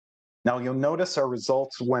 Now you'll notice our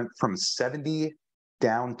results went from 70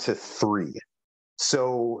 down to 3.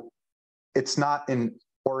 So it's not an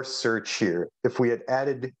or search here. If we had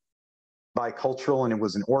added bicultural and it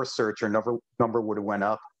was an or search, our number would have went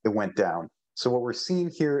up, it went down. So what we're seeing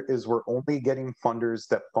here is we're only getting funders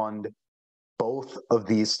that fund both of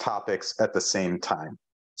these topics at the same time.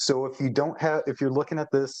 So if you're looking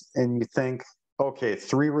at this and you think, okay,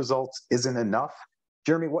 3 results isn't enough,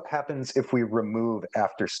 Jeremy, what happens if we remove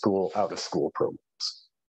after school, out of school programs?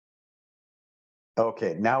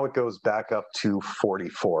 Okay, now it goes back up to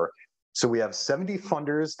 44. So we have 70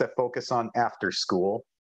 funders that focus on after school.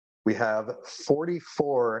 We have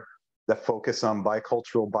 44 that focus on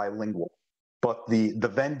bicultural, bilingual. But the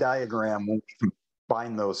Venn diagram, when we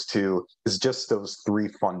combine those two, is just those 3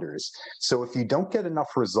 funders. So if you don't get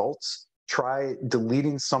enough results, try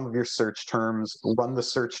deleting some of your search terms, run the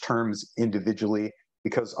search terms individually,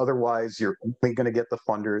 because otherwise you're only going to get the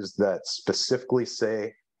funders that specifically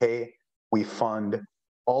say, hey, we fund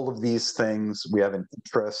all of these things. We have an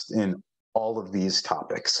interest in all of these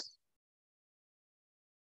topics.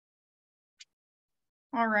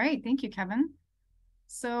 All right, thank you, Kevin.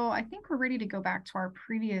 So I think we're ready to go back to our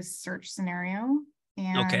previous search scenario.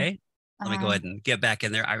 And, okay, let me go ahead and get back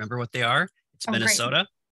in there. I remember what they are. It's Minnesota. Great.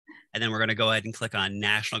 And then we're going to go ahead and click on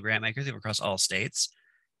national grant makers across all states.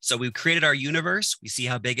 So we've created our universe. We see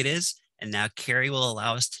how big it is. And now Carrie will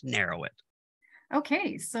allow us to narrow it.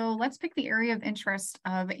 Okay, so let's pick the area of interest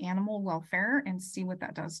of animal welfare and see what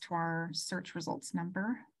that does to our search results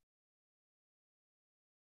number.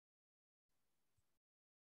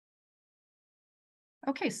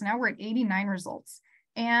 Okay, so now we're at 89 results.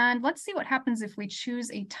 And let's see what happens if we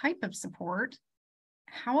choose a type of support.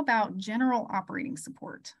 How about general operating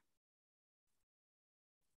support?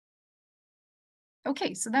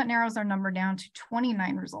 Okay, so that narrows our number down to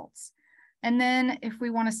 29 results. And then if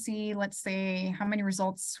we want to see, let's say, how many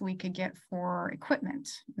results we could get for equipment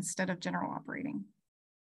instead of general operating.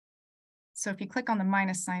 So if you click on the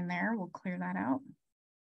minus sign there, we'll clear that out.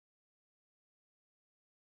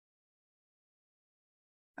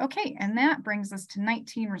 Okay, and that brings us to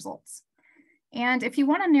 19 results. And if you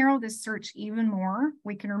want to narrow this search even more,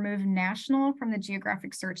 we can remove national from the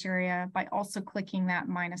geographic search area by also clicking that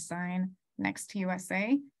minus sign next to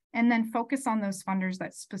USA, and then focus on those funders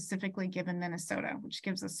that specifically give in Minnesota, which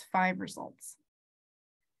gives us 5 results.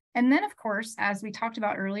 And then, of course, as we talked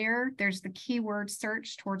about earlier, there's the keyword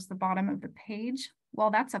search towards the bottom of the page. While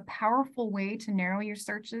that's a powerful way to narrow your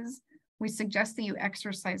searches, we suggest that you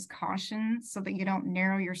exercise caution so that you don't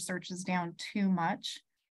narrow your searches down too much.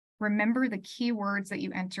 Remember, the keywords that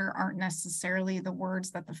you enter aren't necessarily the words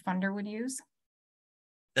that the funder would use.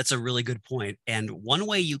 That's a really good point. And one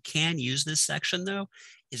way you can use this section, though,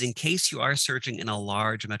 is in case you are searching in a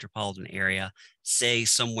large metropolitan area, say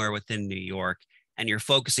somewhere within New York, and you're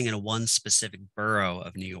focusing in one specific borough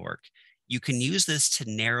of New York, you can use this to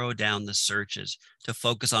narrow down the searches to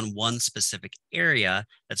focus on one specific area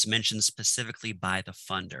that's mentioned specifically by the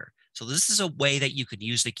funder. So this is a way that you could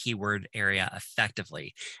use the keyword area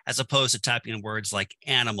effectively, as opposed to typing in words like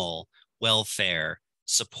animal, welfare,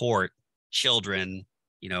 support, children,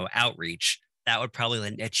 outreach. That would probably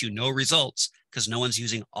net you no results because no one's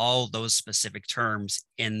using all those specific terms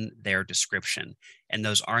in their description. And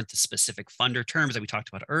those aren't the specific funder terms that we talked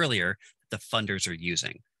about earlier that the funders are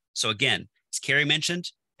using. So again, as Carrie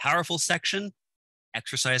mentioned, powerful section,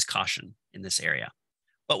 exercise caution in this area.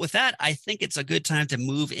 But with that, I think it's a good time to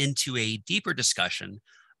move into a deeper discussion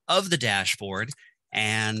of the dashboard.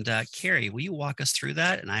 And Carrie, will you walk us through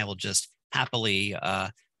that? And I will just happily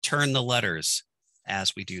turn the letters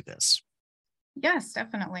as we do this. Yes,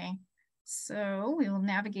 definitely. So we will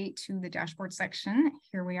navigate to the dashboard section.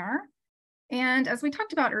 Here we are. And as we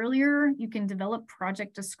talked about earlier, you can develop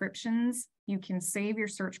project descriptions, you can save your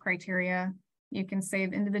search criteria, you can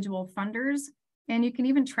save individual funders, and you can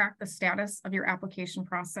even track the status of your application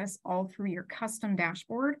process all through your custom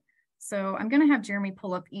dashboard. So I'm going to have Jeremy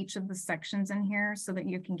pull up each of the sections in here so that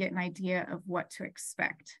you can get an idea of what to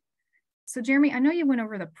expect. So Jeremy, I know you went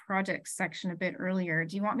over the project section a bit earlier.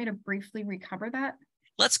 Do you want me to briefly recover that?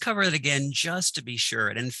 Let's cover it again just to be sure.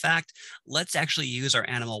 And in fact, let's actually use our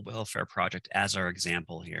animal welfare project as our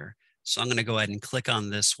example here. So I'm going to go ahead and click on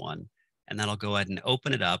this one, and that'll go ahead and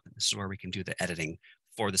open it up. This is where we can do the editing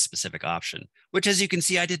for the specific option, which, as you can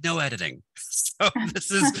see, I did no editing. So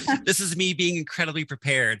this is me being incredibly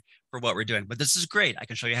prepared for what we're doing. But this is great. I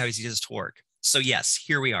can show you how easy it is to work. So yes,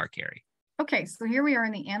 here we are, Carrie. Okay, so here we are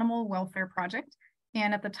in the animal welfare project.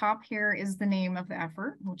 And at the top here is the name of the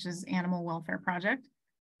effort, which is Animal Welfare Project.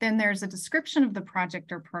 Then there's a description of the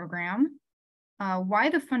project or program, why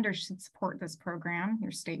the funder should support this program,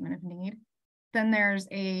 your statement of need. Then there's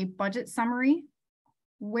a budget summary,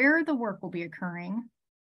 where the work will be occurring,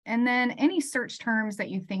 and then any search terms that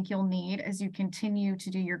you think you'll need as you continue to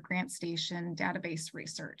do your GrantStation database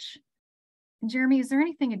research. Jeremy, is there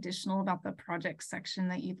anything additional about the project section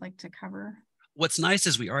that you'd like to cover? What's nice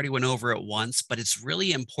is we already went over it once, but it's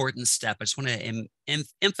really important step. I just want to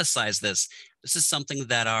emphasize this. This is something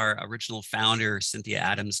that our original founder, Cynthia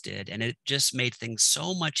Adams, did, and it just made things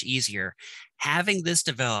so much easier. Having this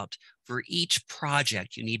developed for each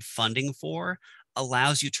project you need funding for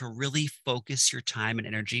allows you to really focus your time and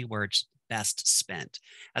energy where it's best spent,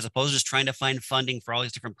 as opposed to just trying to find funding for all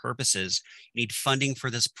these different purposes. You need funding for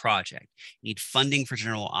this project. You need funding for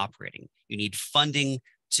general operating. You need funding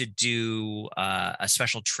to do a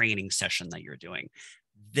special training session that you're doing.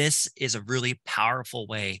 This is a really powerful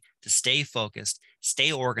way to stay focused,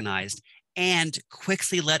 stay organized, and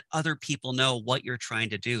quickly let other people know what you're trying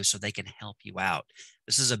to do so they can help you out.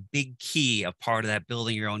 This is a big key of part of that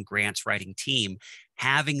building your own grants writing team.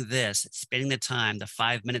 Having this, spending the time, the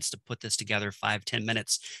 5 minutes to put this together, 5-10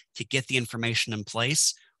 minutes to get the information in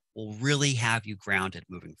place will really have you grounded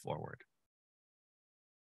moving forward.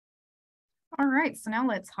 All right, so now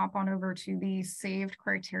let's hop on over to the saved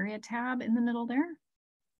criteria tab in the middle there.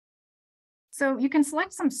 So you can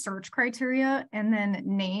select some search criteria and then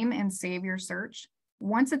name and save your search.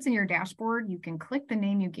 Once it's in your dashboard, you can click the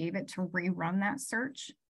name you gave it to rerun that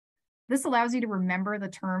search. This allows you to remember the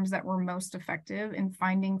terms that were most effective in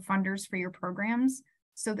finding funders for your programs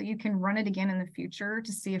so that you can run it again in the future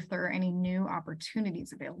to see if there are any new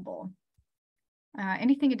opportunities available.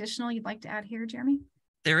 Anything additional you'd like to add here, Jeremy?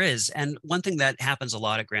 There is. And one thing that happens a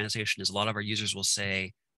lot at GrantStation is a lot of our users will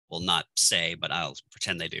say, well, not say, but I'll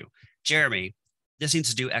pretend they do, Jeremy, this needs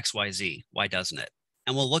to do X, Y, Z. Why doesn't it?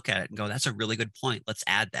 And we'll look at it and go, that's a really good point. Let's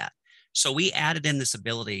add that. So we added in this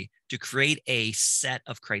ability to create a set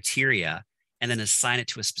of criteria and then assign it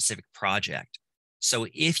to a specific project. So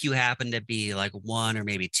if you happen to be like one or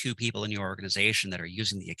maybe two people in your organization that are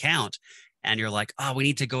using the account, and you're like, oh, we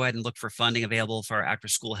need to go ahead and look for funding available for our after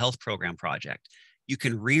school health program project, you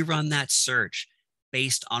can rerun that search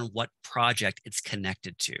based on what project it's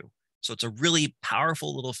connected to. So it's a really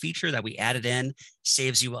powerful little feature that we added in,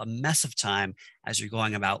 saves you a mess of time as you're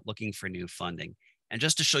going about looking for new funding. And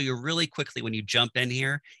just to show you really quickly, when you jump in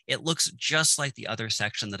here, it looks just like the other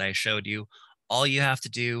section that I showed you. All you have to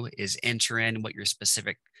do is enter in what your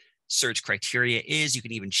specific search criteria is. You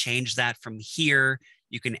can even change that from here.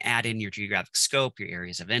 You can add in your geographic scope, your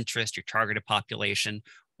areas of interest, your targeted population,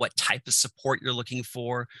 what type of support you're looking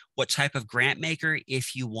for, what type of grant maker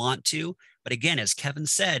if you want to. But again, as Kevin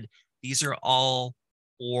said, these are all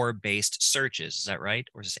or-based searches. Is that right?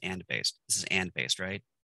 Or is this and-based? This is and-based, right?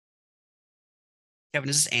 Kevin,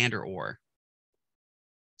 is this and or?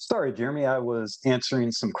 Sorry, Jeremy, I was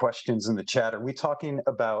answering some questions in the chat. Are we talking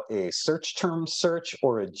about a search term search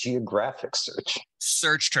or a geographic search?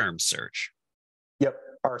 Search term search. Yep,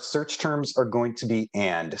 our search terms are going to be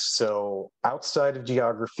and. So outside of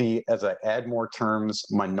geography, as I add more terms,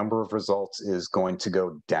 my number of results is going to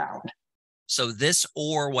go down. So this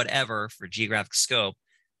or whatever for geographic scope,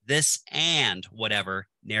 this and whatever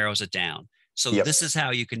narrows it down. So Yep. this is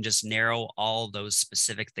how you can just narrow all those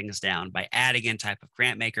specific things down by adding in type of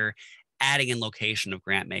grant maker, adding in location of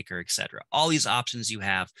grant maker, et cetera. All these options you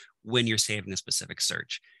have when you're saving a specific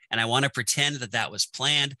search. And I want to pretend that that was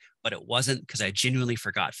planned, but it wasn't because I genuinely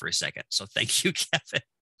forgot for a second. So thank you, Kevin.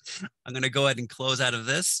 I'm going to go ahead and close out of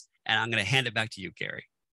this, and I'm going to hand it back to you, Carrie.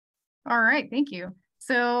 All right, thank you.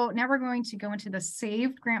 So now we're going to go into the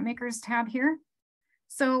Saved Grant Makers tab here.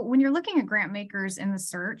 So when you're looking at grant makers in the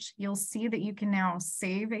search, you'll see that you can now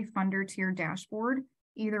save a funder to your dashboard,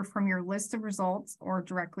 either from your list of results or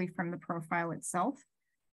directly from the profile itself.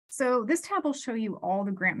 So this tab will show you all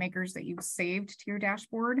the grant makers that you've saved to your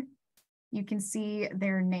dashboard. You can see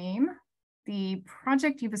their name, the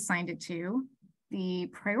project you've assigned it to, the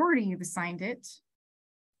priority you've assigned it,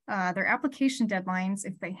 their application deadlines,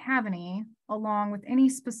 if they have any, along with any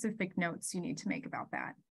specific notes you need to make about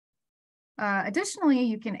that. Additionally,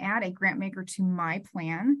 you can add a grant maker to My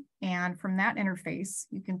Plan, and from that interface,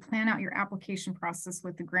 you can plan out your application process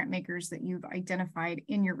with the grant makers that you've identified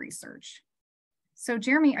in your research. So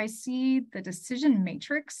Jeremy, I see the decision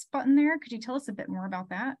matrix button there. Could you tell us a bit more about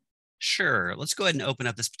that? Sure. Let's go ahead and open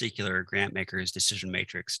up this particular grant maker's decision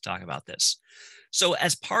matrix to talk about this. So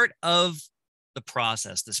as part of the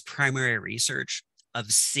process, this primary research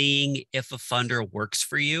of seeing if a funder works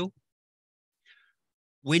for you,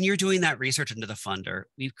 when you're doing that research into the funder,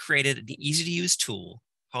 we've created an easy to use tool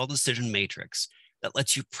called Decision Matrix that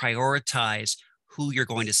lets you prioritize who you're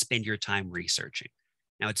going to spend your time researching.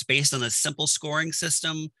 Now, it's based on a simple scoring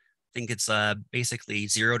system. I think it's basically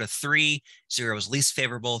 0 to 3. 0 is least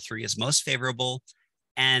favorable, 3 is most favorable.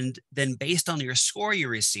 And then based on your score you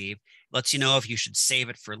receive, it lets you know if you should save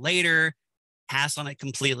it for later, pass on it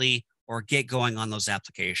completely, or get going on those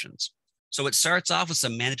applications. So it starts off with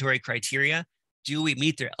some mandatory criteria. Do we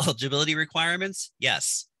meet their eligibility requirements?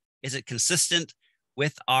 Yes. Is it consistent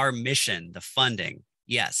with our mission, the funding?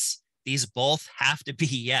 Yes. These both have to be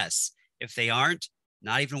yes. If they aren't,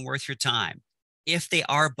 not even worth your time. If they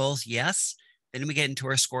are both yes, then we get into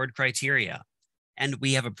our scored criteria. And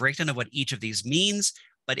we have a breakdown of what each of these means,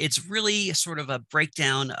 but it's really sort of a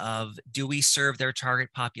breakdown of, do we serve their target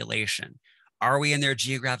population? Are we in their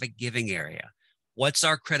geographic giving area? What's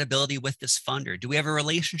our credibility with this funder? Do we have a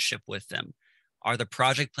relationship with them? Are the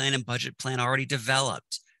project plan and budget plan already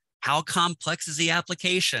developed? How complex is the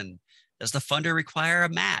application? Does the funder require a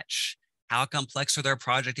match? How complex are their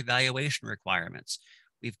project evaluation requirements?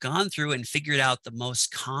 We've gone through and figured out the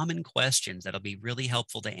most common questions that'll be really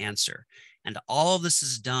helpful to answer. And all of this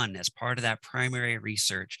is done as part of that primary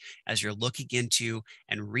research as you're looking into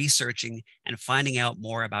and researching and finding out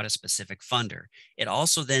more about a specific funder. It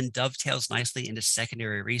also then dovetails nicely into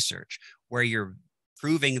secondary research, where you're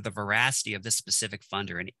proving the veracity of this specific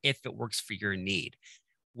funder and if it works for your need.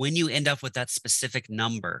 When you end up with that specific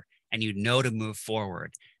number and you know to move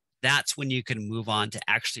forward, that's when you can move on to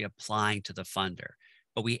actually applying to the funder.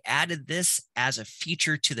 But we added this as a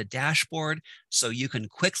feature to the dashboard so you can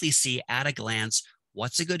quickly see at a glance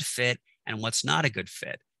what's a good fit and what's not a good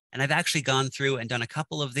fit. And I've actually gone through and done a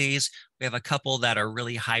couple of these. We have a couple that are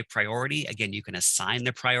really high priority. Again, you can assign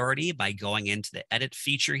the priority by going into the edit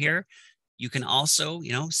feature here. You can also,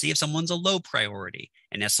 see if someone's a low priority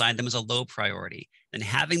and assign them as a low priority. Then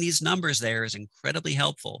having these numbers there is incredibly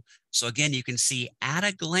helpful. So again, you can see at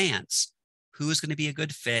a glance who's going to be a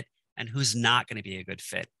good fit and who's not going to be a good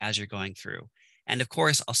fit as you're going through. And of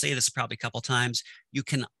course, I'll say this probably a couple times, you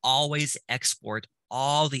can always export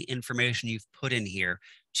all the information you've put in here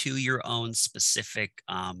to your own specific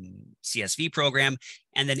CSV program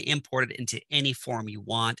and then import it into any form you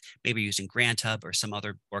want, maybe using GrantHub or some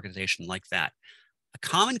other organization like that. A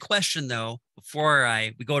common question though, before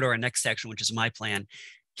we go to our next section, which is My Plan,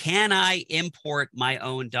 can I import my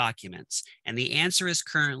own documents? And the answer is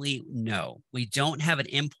currently no. We don't have an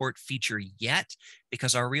import feature yet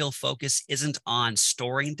because our real focus isn't on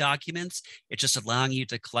storing documents. It's just allowing you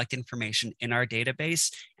to collect information in our database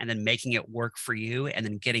and then making it work for you and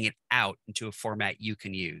then getting it out into a format you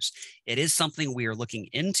can use. It is something we are looking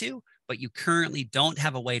into, but you currently don't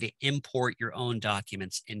have a way to import your own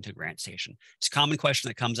documents into GrantStation. It's a common question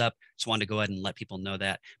that comes up. Just wanted to go ahead and let people know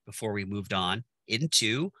that before we moved on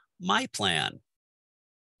into My Plan.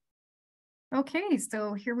 Okay,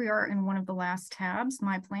 so here we are in one of the last tabs,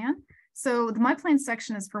 My Plan. So the My Plan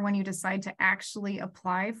section is for when you decide to actually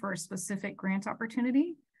apply for a specific grant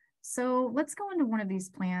opportunity. So let's go into one of these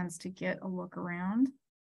plans to get a look around.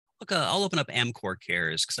 Look, I'll open up Amcor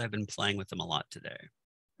Cares because I've been playing with them a lot today.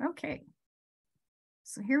 Okay.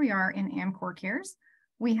 So here we are in Amcor Cares.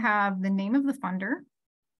 We have the name of the funder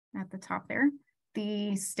at the top there,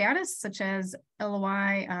 the status such as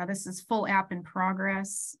LOI, this is full app in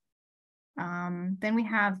progress. Then we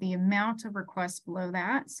have the amount of requests below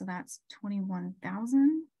that. So that's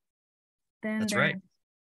 21,000. Then that's right.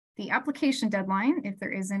 The application deadline, if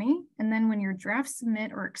there is any, and then when your draft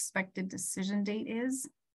submit or expected decision date is.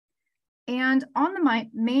 And on the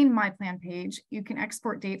main My Plan page, you can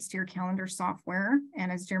export dates to your calendar software.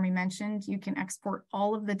 And as Jeremy mentioned, you can export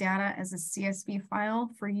all of the data as a CSV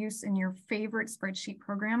file for use in your favorite spreadsheet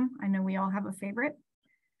program. I know we all have a favorite.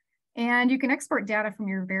 And you can export data from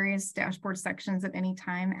your various dashboard sections at any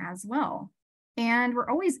time as well. And we're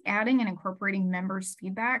always adding and incorporating members'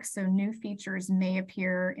 feedback, so new features may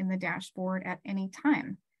appear in the dashboard at any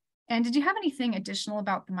time. And did you have anything additional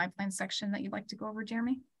about the My Plan section that you'd like to go over,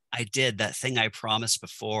 Jeremy? I did that thing I promised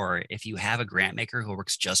before. If you have a grant maker who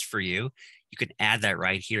works just for you, you can add that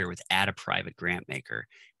right here with add a private grant maker.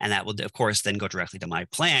 And that will, of course, then go directly to My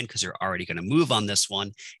Plan because you're already going to move on this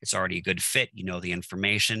one. It's already a good fit. You know the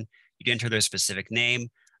information. You enter their specific name,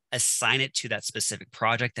 assign it to that specific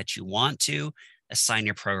project that you want to, assign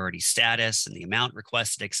your priority status and the amount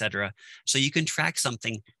requested, et cetera. So you can track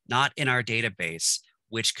something not in our database,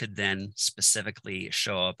 which could then specifically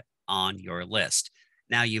show up on your list.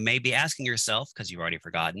 Now, you may be asking yourself, because you've already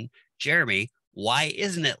forgotten, Jeremy, why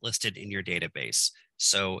isn't it listed in your database?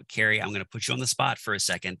 So, Carrie, I'm going to put you on the spot for a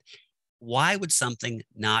second. Why would something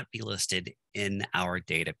not be listed in our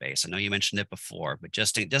database? I know you mentioned it before, but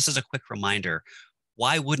just as a quick reminder,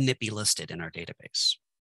 why wouldn't it be listed in our database?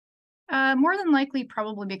 More than likely,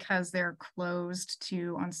 probably because they're closed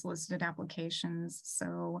to unsolicited applications.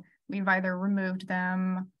 So we've either removed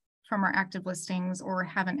them from our active listings or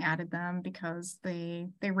haven't added them because they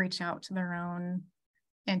reach out to their own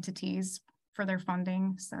entities for their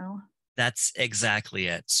funding. So that's exactly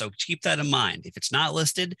it. So keep that in mind. If it's not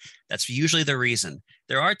listed, that's usually the reason.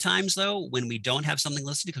 There are times, though, when we don't have something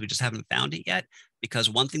listed because we just haven't found it yet. Because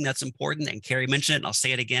one thing that's important, and Carrie mentioned it, and I'll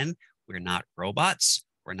say it again, we're not robots.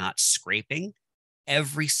 We're not scraping.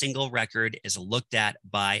 Every single record is looked at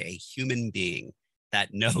by a human being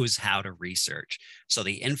that knows how to research. So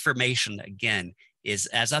the information, again, is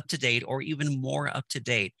as up to date or even more up to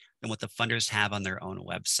date than what the funders have on their own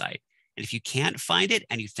website. And if you can't find it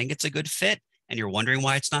and you think it's a good fit and you're wondering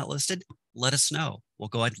why it's not listed, let us know. We'll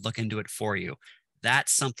go ahead and look into it for you.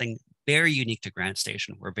 That's something very unique to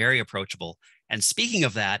GrantStation. We're very approachable. And speaking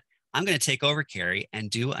of that, I'm going to take over, Carrie, and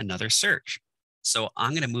do another search. So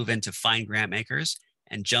I'm going to move into Find Grant Makers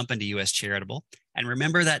and jump into US Charitable. And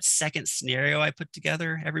remember that second scenario I put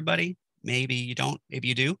together, everybody? Maybe you don't, maybe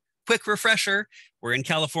you do. Quick refresher, we're in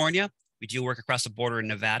California. We do work across the border in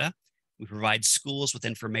Nevada. We provide schools with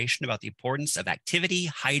information about the importance of activity,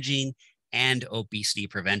 hygiene, and obesity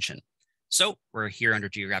prevention. So we're here under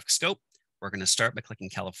geographic scope. We're going to start by clicking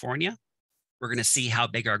California. We're going to see how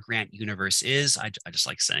big our grant universe is. I just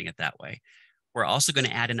like saying it that way. We're also going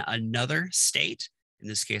to add in another state. In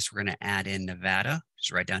this case, we're going to add in Nevada, which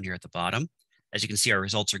is right down here at the bottom. As you can see, our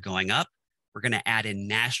results are going up. We're going to add in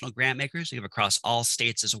national grant makers. We have across all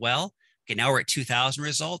states as well. Okay, now we're at 2,000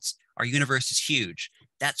 results. Our universe is huge.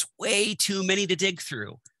 That's way too many to dig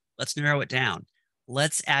through. Let's narrow it down.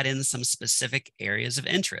 Let's add in some specific areas of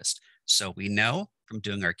interest. So we know from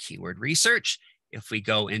doing our keyword research, if we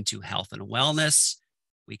go into health and wellness,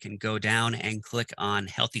 we can go down and click on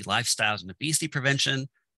healthy lifestyles and obesity prevention.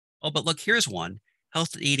 Oh, but look, here's one,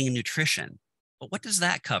 health eating and nutrition. But what does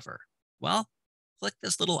that cover? Well, click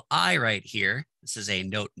this little eye right here. This is a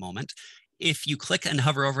note moment. If you click and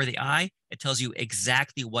hover over the eye, it tells you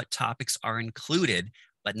exactly what topics are included,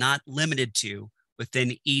 but not limited to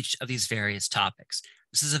within each of these various topics.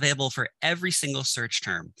 This is available for every single search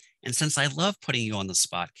term. And since I love putting you on the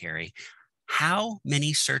spot, Carrie, how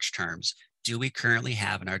many search terms do we currently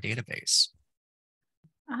have in our database?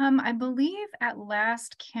 I believe at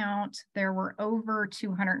last count, there were over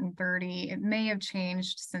 230. It may have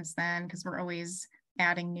changed since then because we're always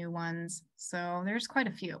adding new ones. So there's quite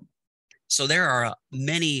a few. So there are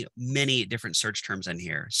many, many different search terms in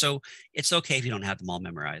here. So it's okay if you don't have them all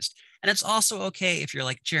memorized. And it's also okay if you're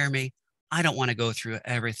like, Jeremy, I don't want to go through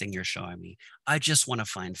everything you're showing me. I just want to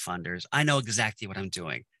find funders. I know exactly what I'm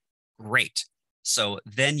doing. Great. So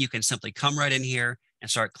then you can simply come right in here and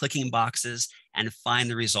start clicking boxes and find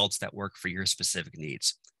the results that work for your specific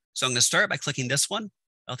needs. So I'm going to start by clicking this one,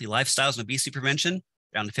 Healthy Lifestyles and Obesity Prevention.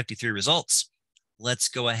 down to 53 results. Let's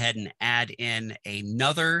go ahead and add in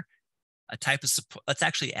another type of support. Let's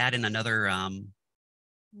actually add in another,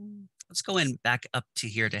 let's go in back up to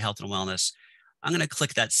here to health and wellness. I'm going to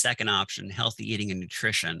click that second option, healthy eating and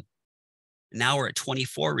nutrition. Now we're at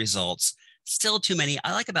 24 results. Still too many.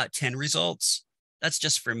 I like about 10 results. That's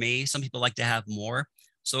just for me. Some people like to have more.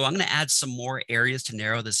 So I'm going to add some more areas to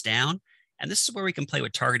narrow this down. And this is where we can play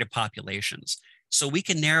with targeted populations. So we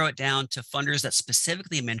can narrow it down to funders that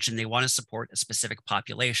specifically mention they want to support a specific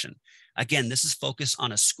population. Again, this is focused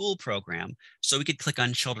on a school program, so we could click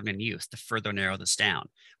on children and youth to further narrow this down.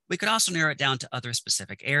 We could also narrow it down to other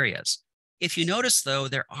specific areas. If you notice, though,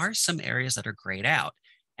 there are some areas that are grayed out.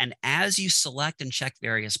 And as you select and check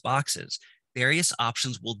various boxes, various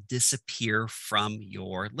options will disappear from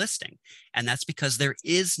your listing. And that's because there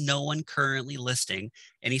is no one currently listing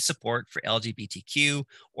any support for LGBTQ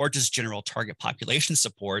or just general target population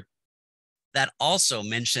support that also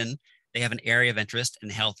mention they have an area of interest in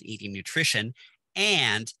health, eating, nutrition,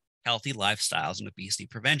 and healthy lifestyles and obesity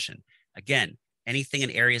prevention. Again, anything in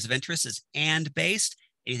areas of interest is and based,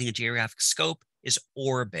 anything in geographic scope is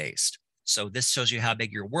or based. So this shows you how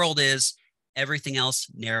big your world is. Everything else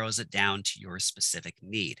narrows it down to your specific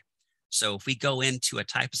need. So if we go into a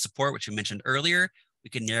type of support, which we mentioned earlier, we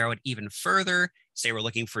can narrow it even further. Say we're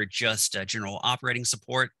looking for just general operating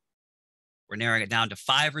support. We're narrowing it down to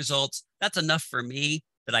 5 results. That's enough for me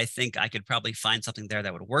that I think I could probably find something there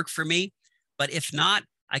that would work for me. But if not,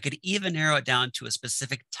 I could even narrow it down to a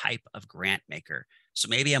specific type of grant maker. So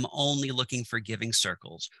maybe I'm only looking for giving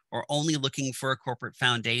circles or only looking for a corporate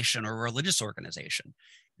foundation or a religious organization.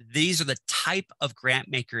 These are the type of grant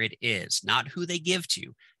maker it is, not who they give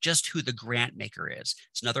to, just who the grant maker is.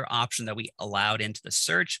 It's another option that we allowed into the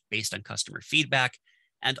search based on customer feedback.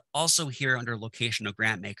 And also here under location of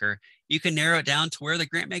grant maker, you can narrow it down to where the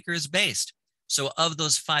grant maker is based. So of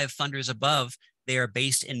those 5 funders above, they are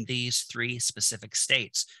based in these 3 specific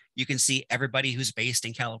states. You can see everybody who's based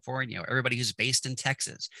in California, or everybody who's based in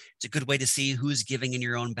Texas. It's a good way to see who's giving in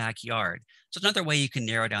your own backyard. So it's another way you can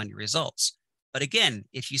narrow down your results. But again,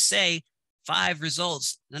 if you say 5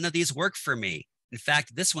 results, none of these work for me. In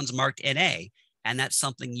fact, this one's marked NA, and that's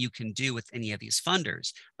something you can do with any of these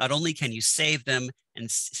funders. Not only can you save them and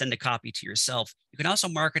send a copy to yourself, you can also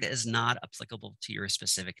mark it as not applicable to your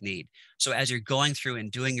specific need. So as you're going through and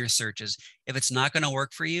doing your searches, if it's not going to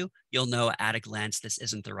work for you, you'll know at a glance this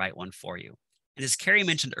isn't the right one for you. And as Carrie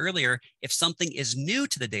mentioned earlier, if something is new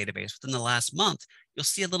to the database within the last month, you'll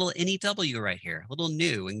see a little NEW right here, a little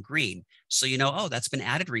new in green. So you know, oh, that's been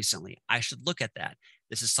added recently. I should look at that.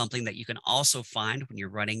 This is something that you can also find when you're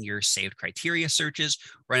running your saved criteria searches.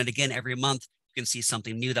 Run it again every month. You can see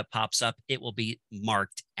something new that pops up. It will be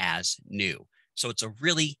marked as new. So it's a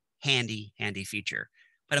really handy feature.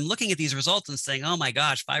 But I'm looking at these results and saying, oh my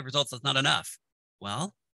gosh, 5 results is not enough.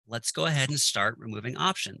 Well, let's go ahead and start removing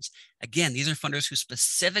options. Again, these are funders who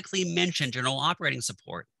specifically mention general operating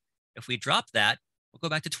support. If we drop that, we'll go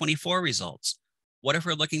back to 24 results. What if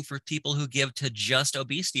we're looking for people who give to just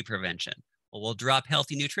obesity prevention? Well, we'll drop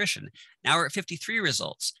healthy nutrition. Now we're at 53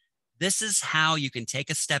 results. This is how you can take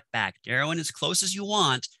a step back, narrow in as close as you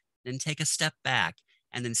want, then take a step back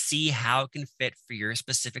and then see how it can fit for your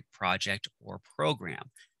specific project or program.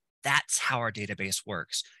 That's how our database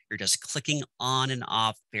works. You're just clicking on and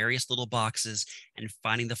off various little boxes and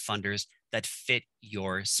finding the funders that fit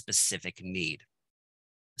your specific need.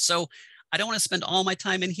 So I don't want to spend all my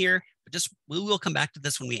time in here, but just we will come back to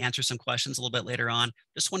this when we answer some questions a little bit later on.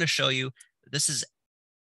 Just want to show you this is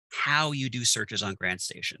how you do searches on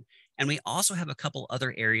GrantStation. And we also have a couple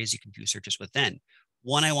other areas you can do searches within.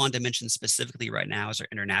 One I wanted to mention specifically right now is our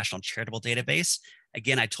International Charitable Database.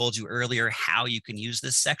 Again, I told you earlier how you can use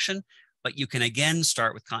this section, but you can again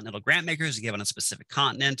start with continental grant makers given a specific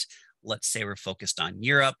continent. Let's say we're focused on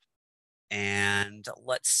Europe. And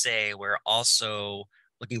let's say we're also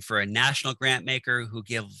looking for a national grant maker who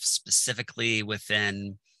gives specifically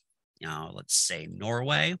within, let's say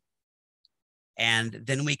Norway. And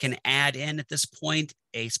then we can add in at this point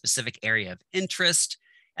a specific area of interest.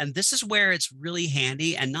 And this is where it's really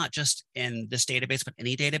handy, and not just in this database, but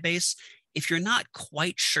any database. If you're not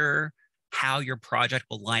quite sure how your project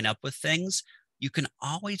will line up with things, you can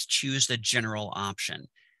always choose the general option.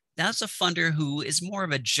 That's a funder who is more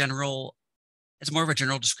of a general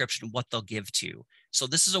description of what they'll give to. So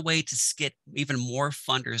this is a way to get even more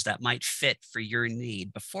funders that might fit for your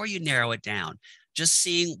need before you narrow it down. Just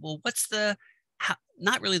seeing, well, what's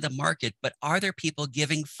not really the market, but are there people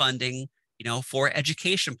giving funding, for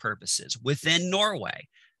education purposes within Norway?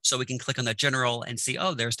 So we can click on the general and see,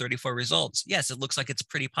 oh, there's 34 results. Yes, it looks like it's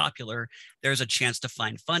pretty popular. There's a chance to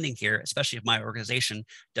find funding here, especially if my organization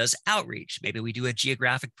does outreach. Maybe we do a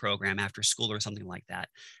geographic program after school or something like that.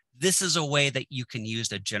 This is a way that you can use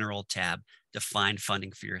the general tab to find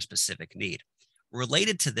funding for your specific need.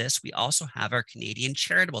 Related to this, we also have our Canadian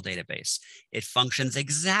charitable database. It functions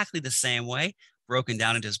exactly the same way, broken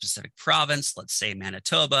down into a specific province, let's say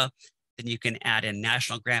Manitoba. Then you can add in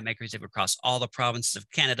national grant makers across all the provinces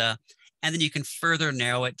of Canada. And then you can further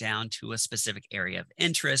narrow it down to a specific area of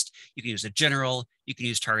interest. You can use a general, you can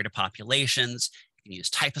use targeted populations, you can use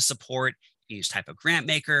type of support, you can use type of grant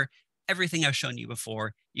maker. Everything I've shown you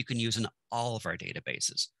before, you can use in all of our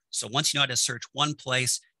databases. So once you know how to search one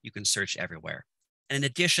place, you can search everywhere. And in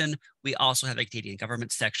addition, we also have a Canadian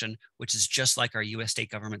government section, which is just like our US state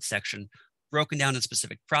government section, broken down in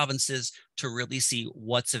specific provinces to really see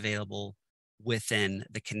what's available within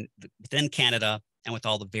Canada and with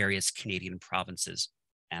all the various Canadian provinces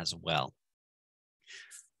as well.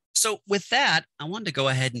 So with that, I wanted to go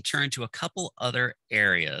ahead and turn to a couple other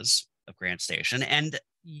areas of GrantStation. And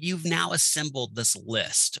you've now assembled this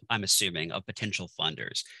list, I'm assuming, of potential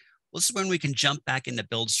funders. Well, this is when we can jump back into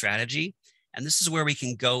build strategy. And this is where we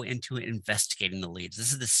can go into investigating the leads.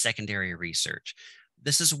 This is the secondary research.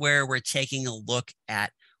 This is where we're taking a look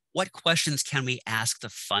at what questions can we ask the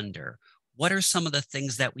funder? What are some of the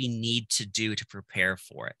things that we need to do to prepare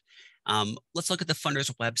for it? Let's look at the funder's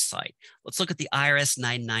website. Let's look at the IRS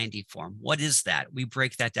 990 form. What is that? We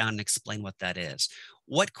break that down and explain what that is.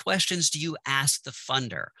 What questions do you ask the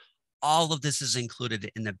funder? All of this is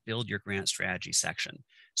included in the Build Your Grant Strategy section.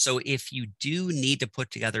 So if you do need to put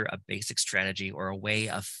together a basic strategy or a way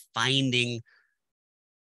of finding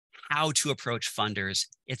how to approach funders,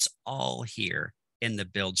 it's all here in the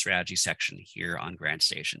Build Strategy section here on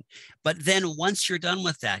GrantStation. But then once you're done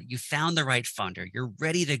with that, you found the right funder, you're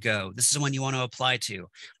ready to go. This is the one you want to apply to.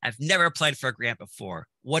 I've never applied for a grant before.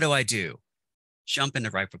 What do? Jump into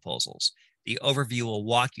Write Proposals. The overview will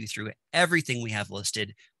walk you through everything we have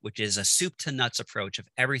listed, which is a soup to nuts approach of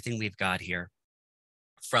everything we've got here,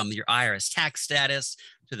 from your IRS tax status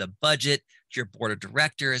to the budget, to your board of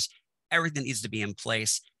directors, everything needs to be in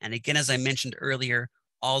place. And again, as I mentioned earlier,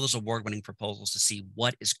 all those award-winning proposals to see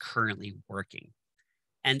what is currently working.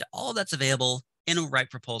 And all that's available in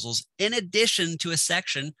Write Proposals, in addition to a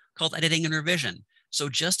section called Editing and Revision. So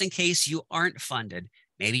just in case you aren't funded,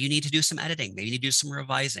 maybe you need to do some editing, maybe you need to do some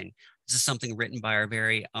revising. This is something written by our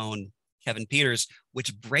very own Kevin Peters,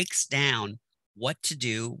 which breaks down what to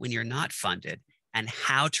do when you're not funded and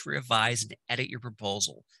how to revise and edit your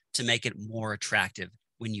proposal to make it more attractive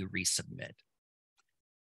when you resubmit.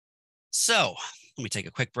 So let me take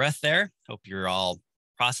a quick breath there. Hope you're all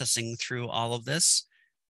processing through all of this.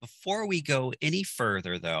 Before we go any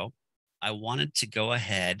further though, I wanted to go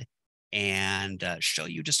ahead and show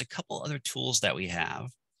you just a couple other tools that we have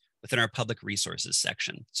within our public resources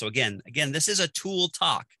section. So again, this is a tool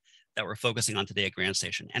talk that we're focusing on today at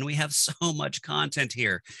GrantStation. And we have so much content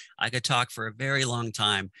here. I could talk for a very long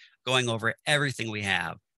time going over everything we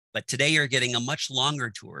have. But today you're getting a much longer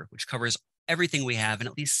tour, which covers everything we have in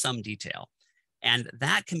at least some detail. And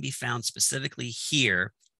that can be found specifically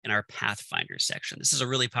here in our Pathfinder section. This is a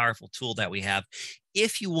really powerful tool that we have.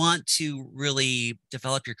 If you want to really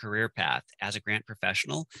develop your career path as a grant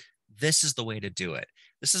professional, this is the way to do it.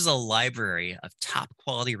 This is a library of top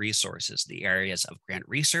quality resources in the areas of grant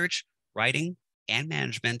research, writing, and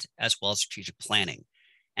management, as well as strategic planning.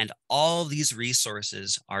 And all these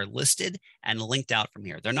resources are listed and linked out from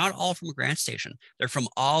here. They're not all from GrantStation. They're from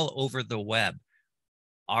all over the web.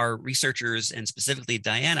 Our researchers, and specifically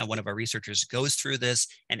Diana, one of our researchers, goes through this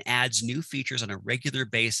and adds new features on a regular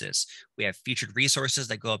basis. We have featured resources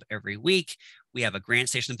that go up every week. We have a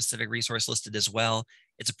GrantStation Pacific resource listed as well.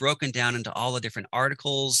 It's broken down into all the different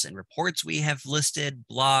articles and reports we have listed,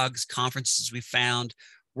 blogs, conferences we found,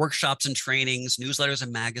 workshops and trainings, newsletters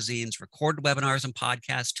and magazines, recorded webinars and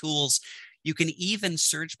podcast tools. You can even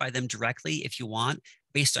search by them directly if you want,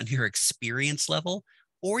 based on your experience level,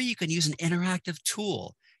 or you can use an interactive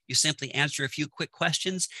tool. You simply answer a few quick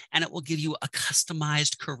questions and it will give you a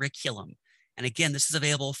customized curriculum. And again, this is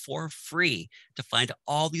available for free to find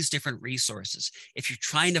all these different resources. If you're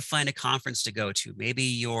trying to find a conference to go to, maybe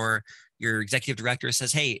your executive director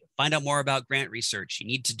says, hey, find out more about grant research. You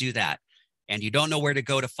need to do that. And you don't know where to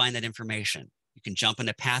go to find that information. You can jump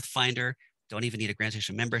into Pathfinder, don't even need a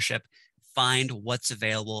GrantStation membership, find what's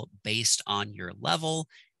available based on your level,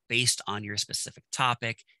 based on your specific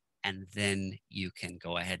topic, and then you can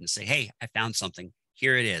go ahead and say, hey, I found something,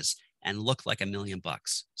 here it is, and look like $1 million.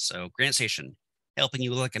 So GrantStation, helping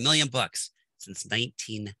you look like $1 million since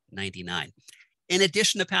 1999. In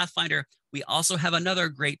addition to Pathfinder, we also have another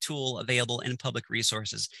great tool available in public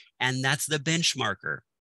resources, and that's the benchmarker.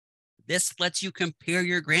 This lets you compare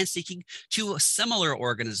your grant seeking to similar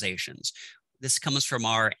organizations. This comes from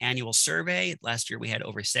our annual survey. Last year, we had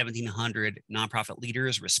over 1,700 nonprofit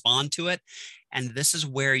leaders respond to it. And this is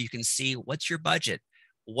where you can see what's your budget,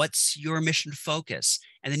 what's your mission focus,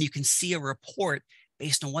 and then you can see a report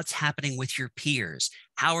based on what's happening with your peers.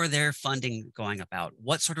 How are their funding going about?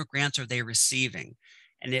 What sort of grants are they receiving?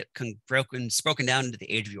 And it's broken down into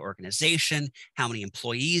the age of your organization, how many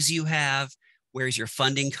employees you have, where's your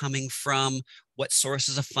funding coming from, what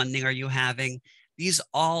sources of funding are you having? These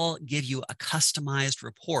all give you a customized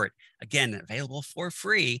report, again, available for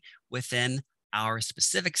free within our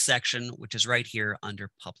specific section, which is right here under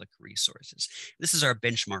public resources. This is our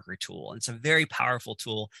benchmarker tool. It's a very powerful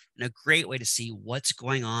tool and a great way to see what's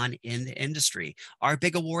going on in the industry. Are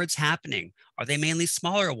big awards happening? Are they mainly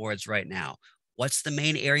smaller awards right now? What's the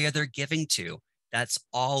main area they're giving to? That's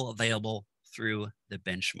all available through the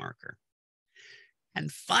benchmarker.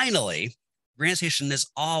 And finally, GrantStation is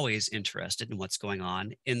always interested in what's going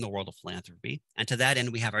on in the world of philanthropy. And to that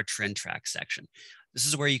end, we have our trend track section. This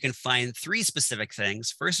is where you can find 3 specific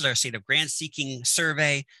things. First is our State of Grant Seeking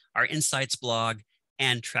survey, our Insights blog,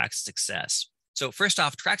 and Track Success. So first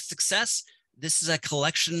off, Track Success, this is a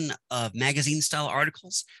collection of magazine-style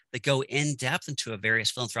articles that go in depth into a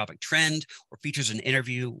various philanthropic trend or features an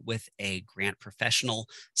interview with a grant professional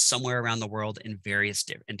somewhere around the world in various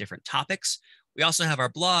different topics. We also have our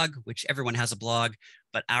blog, which everyone has a blog,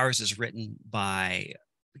 but ours is written by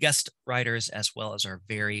guest writers as well as our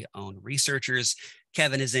very own researchers.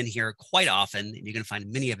 Kevin is in here quite often, and you can find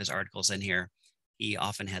many of his articles in here. He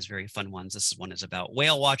often has very fun ones. This one is about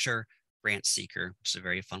Whale Watcher, Grant Seeker, which is a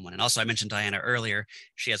very fun one. And also I mentioned Diana earlier.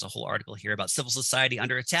 She has a whole article here about civil society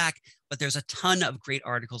under attack, but there's a ton of great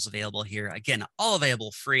articles available here. Again, all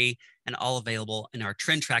available free and all available in our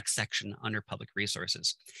trend track section under public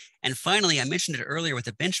resources. And finally, I mentioned it earlier with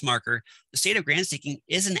the benchmarker, the State of Grant Seeking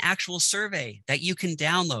is an actual survey that you can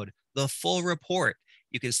download, the full report.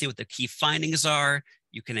 You can see what the key findings are.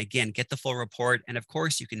 You can, again, get the full report. And of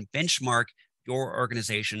course, you can benchmark your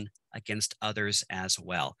organization against others as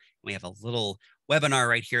well. We have a little webinar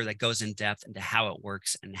right here that goes in depth into how it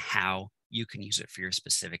works and how you can use it for your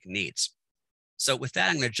specific needs. So with that,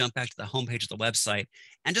 I'm going to jump back to the homepage of the website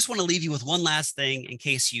and just want to leave you with one last thing in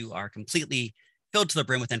case you are completely filled to the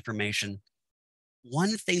brim with information.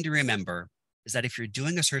 One thing to remember is that if you're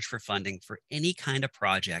doing a search for funding for any kind of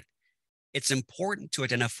project, it's important to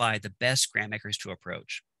identify the best grant makers to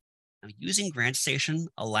approach. Now, using GrantStation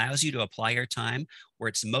allows you to apply your time where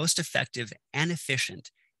it's most effective and efficient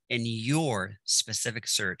in your specific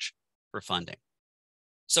search for funding.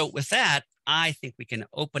 So with that, I think we can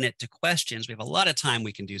open it to questions. We have a lot of time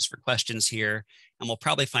we can use for questions here, and we'll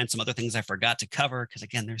probably find some other things I forgot to cover because,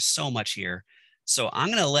 again, there's so much here. So I'm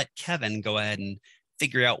going to let Kevin go ahead and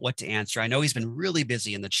figure out what to answer. I know he's been really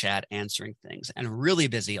busy in the chat answering things and really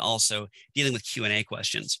busy also dealing with Q&A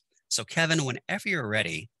questions. So Kevin, whenever you're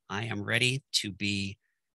ready, I am ready to be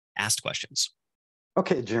asked questions.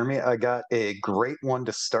 Okay, Jeremy, I got a great one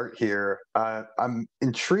to start here. I'm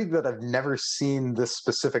intrigued that I've never seen this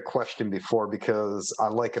specific question before because I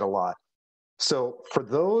like it a lot. So for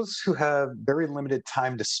those who have very limited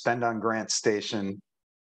time to spend on GrantStation,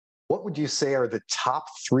 what would you say are the top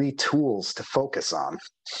 3 tools to focus on?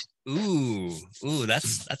 Ooh,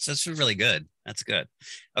 that's really good. That's good.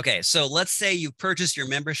 Okay, so let's say you purchased your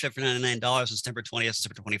membership for $99 on September 20th,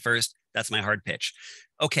 September 21st. That's my hard pitch.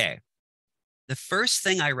 Okay, the first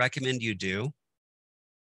thing I recommend you do,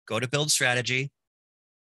 go to Build Strategy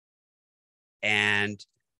and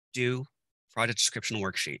do project description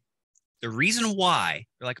worksheet. The reason why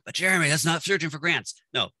you're like, but Jeremy, that's not searching for grants.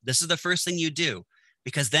 No, this is the first thing you do,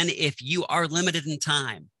 because then if you are limited in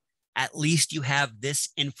time, at least you have this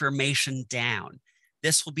information down.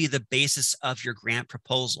 This will be the basis of your grant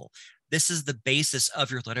proposal. This is the basis of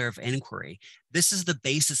your letter of inquiry. This is the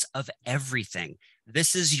basis of everything.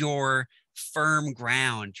 This is your firm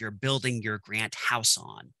ground you're building your grant house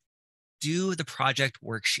on. Do the project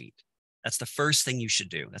worksheet. That's the first thing you should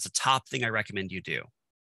do. That's the top thing I recommend you do.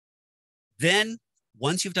 Then,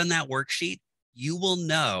 once you've done that worksheet, you will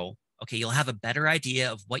know, okay, you'll have a better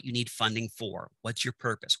idea of what you need funding for. What's your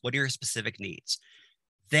purpose? What are your specific needs?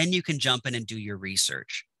 Then you can jump in and do your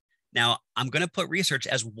research. Now, I'm going to put research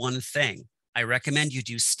as one thing. I recommend you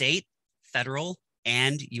do state, federal,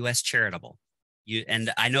 and U.S. charitable.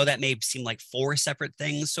 And I know that may seem like 4 separate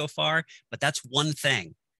things so far, but that's one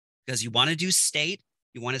thing. Because you want to do state,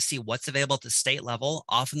 you want to see what's available at the state level.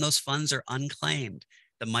 Often those funds are unclaimed.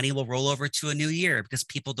 The money will roll over to a new year because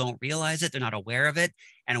people don't realize it, they're not aware of it,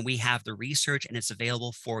 and we have the research and it's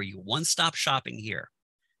available for you. One-stop shopping here.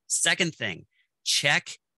 Second thing,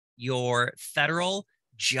 check your federal,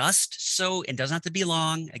 just so it doesn't have to be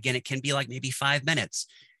long. Again, it can be like maybe 5 minutes.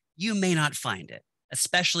 You may not find it,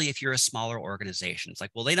 especially if you're a smaller organization. It's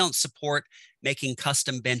like, well, they don't support making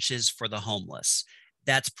custom benches for the homeless.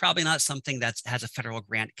 That's probably not something that has a federal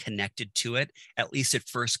grant connected to it, at least at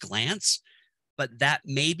first glance. But that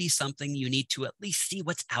may be something you need to at least see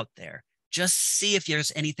what's out there. Just see if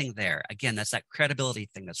there's anything there. Again, that's that credibility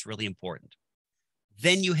thing that's really important.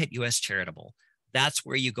 Then you hit US Charitable. That's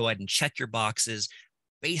where you go ahead and check your boxes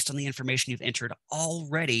based on the information you've entered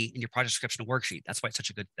already in your project description worksheet. That's why it's such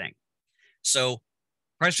a good thing. So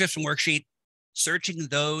project description worksheet, searching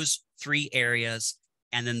those 3 areas.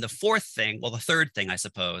 And then the fourth thing, well, the third thing, I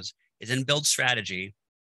suppose, is in build strategy.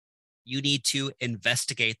 You need to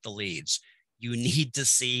investigate the leads. You need to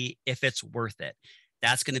see if it's worth it.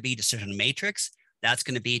 That's going to be decision matrix. That's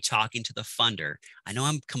going to be talking to the funder. I know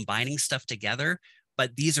I'm combining stuff together,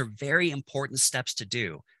 but these are very important steps to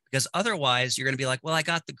do, because otherwise you're going to be like, well, I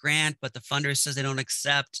got the grant, but the funder says they don't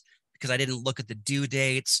accept because I didn't look at the due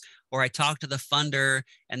dates, or I talked to the funder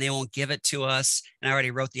and they won't give it to us, and I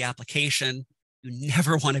already wrote the application. You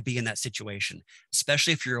never want to be in that situation,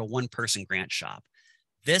 especially if you're a one-person grant shop.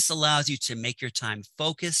 This allows you to make your time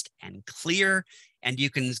focused and clear, and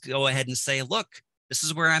you can go ahead and say, look, this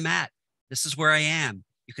is where I'm at. This is where I am.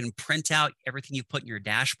 You can print out everything you put in your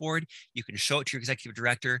dashboard. You can show it to your executive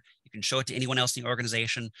director. You can show it to anyone else in the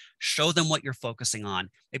organization. Show them what you're focusing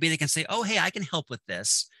on. Maybe they can say, oh, hey, I can help with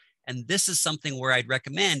this. And this is something where I'd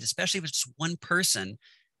recommend, especially if it's just one person,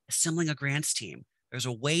 assembling a grants team. There's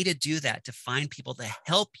a way to do that, to find people to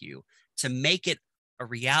help you, to make it a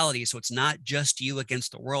reality, so it's not just you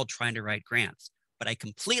against the world trying to write grants. But I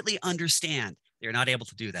completely understand they're not able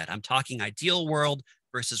to do that. I'm talking ideal world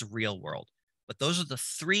versus real world. But those are the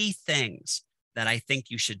 3 things that I think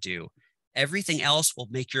you should do. Everything else will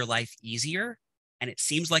make your life easier, and it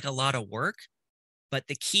seems like a lot of work, but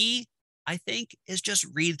the key, I think, is just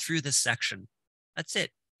read through this section. That's it.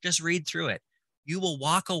 Just read through it. You will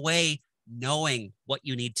walk away knowing what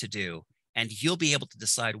you need to do, and you'll be able to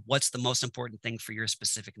decide what's the most important thing for your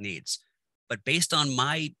specific needs. But based on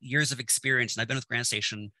my years of experience, and I've been with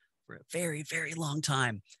GrantStation for a very, very long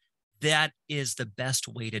time, that is the best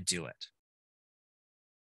way to do it.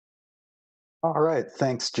 All right,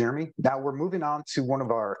 thanks, Jeremy. Now we're moving on to one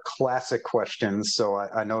of our classic questions, so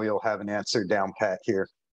I know you'll have an answer down pat here.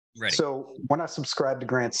 Ready. So when I subscribe to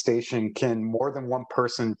GrantStation, can more than one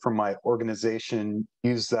person from my organization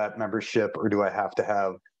use that membership, or do I have to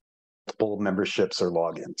have multiple memberships or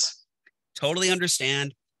logins? Totally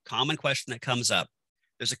understand. Common question that comes up.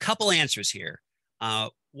 There's a couple answers here.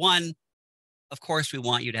 One, of course, we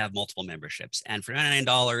want you to have multiple memberships. And for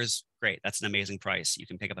 $99, great. That's an amazing price. You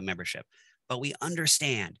can pick up a membership. But we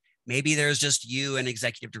understand maybe there's just you and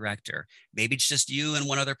executive director. Maybe it's just you and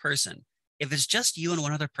one other person. If it's just you and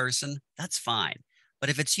one other person, that's fine. But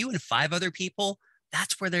if it's you and 5 other people,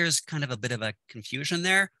 that's where there's kind of a bit of a confusion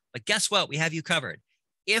there. But guess what? We have you covered.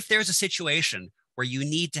 If there's a situation where you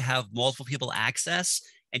need to have multiple people access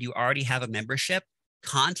and you already have a membership,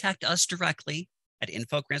 contact us directly at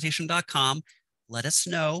info@grantstation.com. Let us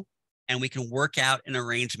know, and we can work out an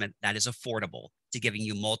arrangement that is affordable to giving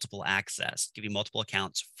you multiple access, give you multiple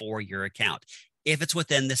accounts for your account, if it's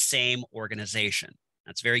within the same organization.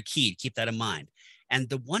 That's very key. Keep that in mind. And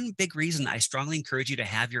the one big reason I strongly encourage you to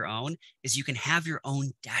have your own is you can have your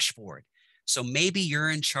own dashboard. So maybe you're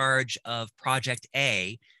in charge of project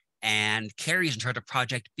A and Carrie's in charge of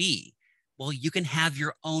project B. Well, you can have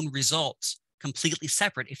your own results completely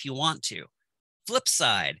separate if you want to. Flip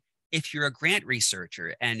side, if you're a grant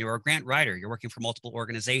researcher and you're a grant writer, you're working for multiple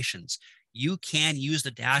organizations, you can use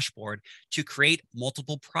the dashboard to create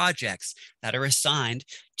multiple projects that are assigned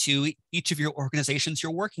to each of your organizations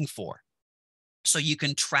you're working for. So you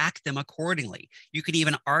can track them accordingly. You can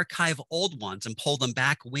even archive old ones and pull them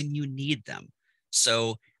back when you need them.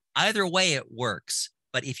 So either way it works.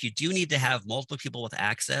 But if you do need to have multiple people with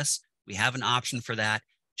access, we have an option for that.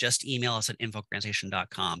 Just email us at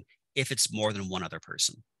info@grantstation.com if it's more than one other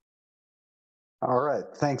person. All right,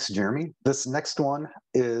 thanks, Jeremy. This next one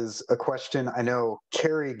is a question I know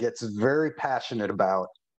Carrie gets very passionate about.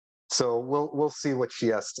 So we'll see what she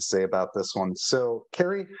has to say about this one. So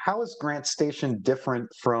Carrie, how is GrantStation different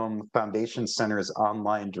from Foundation Center's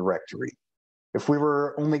online directory? If we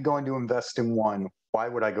were only going to invest in one, why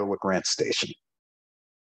would I go with GrantStation?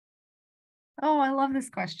 Oh, I love this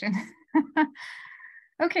question.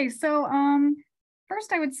 Okay, so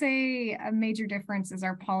First, I would say a major difference is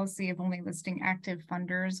our policy of only listing active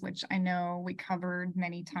funders, which I know we covered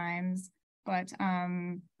many times. But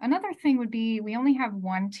another thing would be we only have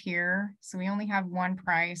one tier. So we only have one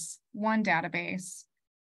price, one database.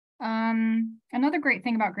 Another great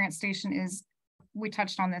thing about GrantStation is we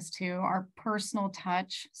touched on this too, our personal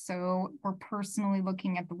touch. So we're personally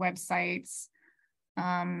looking at the websites,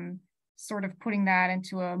 sort of putting that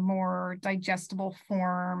into a more digestible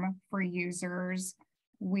form for users.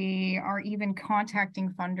 We are even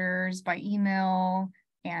contacting funders by email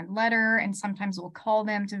and letter, and sometimes we'll call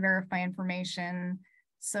them to verify information.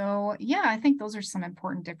 So yeah, I think those are some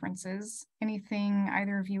important differences. Anything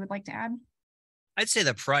either of you would like to add? I'd say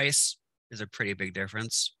the price is a pretty big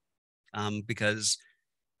difference, because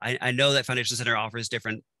I know that Foundation Center offers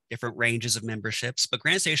different ranges of memberships, but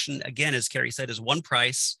GrantStation, again, as Carrie said, is one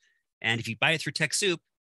price. And if you buy it through TechSoup,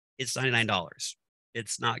 it's $99.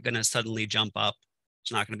 It's not going to suddenly jump up.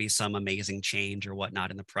 It's not going to be some amazing change or whatnot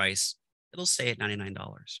in the price. It'll stay at $99.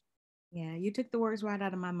 Yeah, you took the words right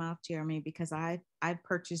out of my mouth, Jeremy, because I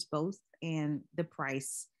purchased both, and the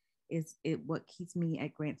price is what keeps me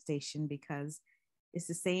at GrantStation, because it's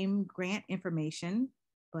the same grant information,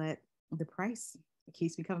 but the price, it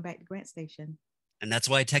keeps me coming back to GrantStation. And that's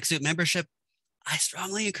why TechSoup membership, I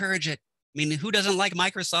strongly encourage it. I mean, who doesn't like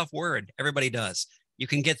Microsoft Word? Everybody does. You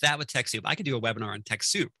can get that with TechSoup. I could do a webinar on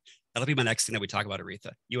TechSoup. That'll be my next thing that we talk about,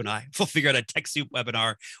 Aretha. You and I will figure out a TechSoup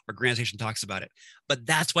webinar where GrantStation talks about it. But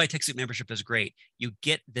that's why TechSoup membership is great. You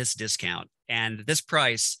get this discount, and this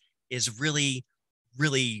price is really,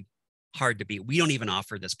 really hard to beat. We don't even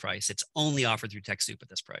offer this price. It's only offered through TechSoup at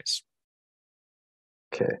this price.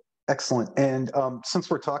 Okay, excellent. And since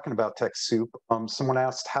we're talking about TechSoup, someone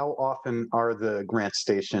asked, how often are the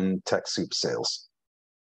GrantStation TechSoup sales?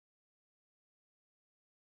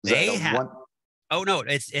 They have. Oh no,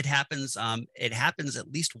 it happens. It happens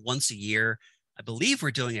at least once a year. I believe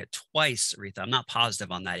we're doing it twice, Aretha. I'm not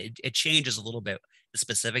positive on that. It changes a little bit, the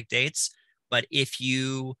specific dates. But if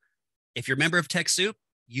you're a member of TechSoup,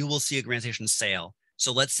 you will see a GrantStation sale.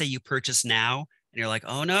 So let's say you purchase now and you're like,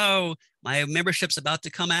 oh no, my membership's about to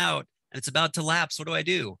come out and it's about to lapse. What do I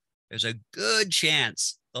do? There's a good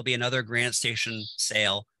chance there'll be another GrantStation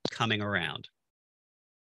sale coming around.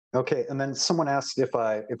 Okay, and then someone asked if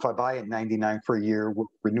I buy at $99 for a year, will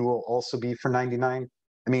renewal also be for $99?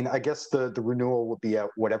 I mean, I guess the renewal will be at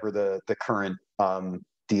whatever the current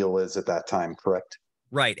deal is at that time, correct?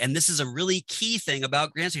 Right, and this is a really key thing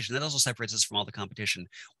about GrantStation that also separates us from all the competition.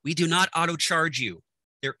 We do not auto charge you.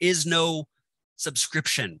 There is no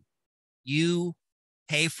subscription. You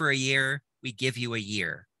pay for a year, we give you a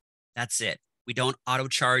year. That's it. We don't auto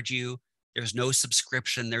charge you. There's no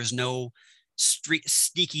subscription. There's no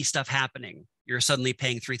sneaky stuff happening. You're suddenly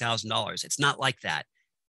paying $3,000. It's not like that.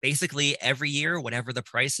 Basically, every year, whatever the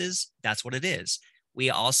price is, that's what it is.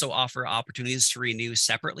 We also offer opportunities to renew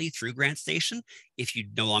separately through GrantStation. If you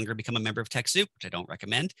no longer become a member of TechSoup, which I don't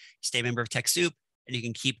recommend, stay a member of TechSoup, and you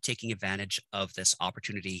can keep taking advantage of this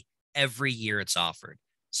opportunity every year it's offered.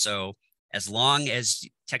 So as long as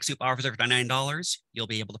TechSoup offers it for $99, you'll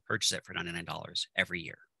be able to purchase it for $99 every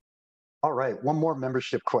year. All right, one more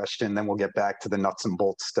membership question, then we'll get back to the nuts and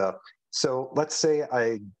bolts stuff. So let's say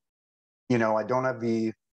I don't have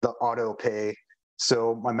the auto pay.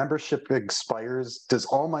 So my membership expires. Does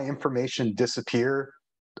all my information disappear,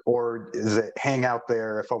 or does it hang out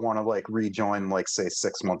there if I want to like rejoin, like say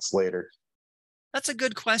 6 months later? That's a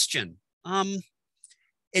good question.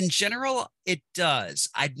 In general, it does.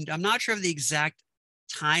 I'm not sure of the exact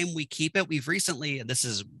time we keep it. We've recently, and this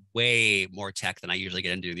is way more tech than I usually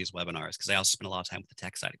get into in these webinars, because I also spend a lot of time with the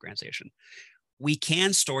tech side of GrantStation. We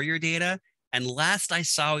can store your data. And last I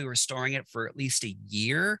saw, we were storing it for at least a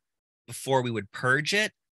year before we would purge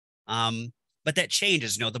it. But that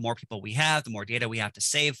changes. The more people we have, the more data we have to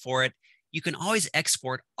save for it. You can always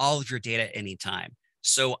export all of your data at any time.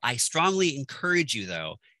 So I strongly encourage you,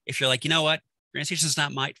 though, if you're like, you know what, GrantStation is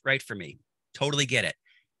not right for me, totally get it.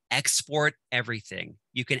 Export everything.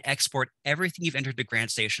 You can export everything you've entered to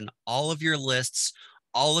GrantStation, all of your lists,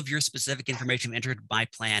 all of your specific information entered my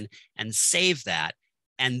plan, and save that.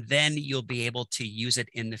 And then you'll be able to use it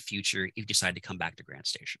in the future if you decide to come back to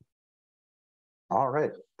GrantStation. All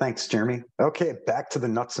right. Thanks, Jeremy. Okay, back to the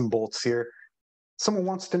nuts and bolts here. Someone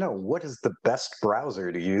wants to know, what is the best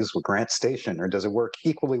browser to use with GrantStation, or does it work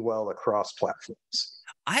equally well across platforms?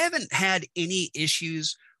 I haven't had any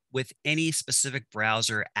issues with any specific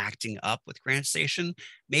browser acting up with GrantStation.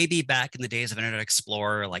 Maybe back in the days of Internet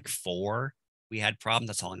Explorer, like 4, we had problems.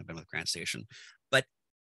 That's how long I've been with GrantStation. But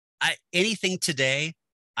anything today,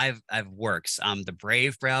 I've works. The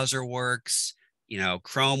Brave browser works.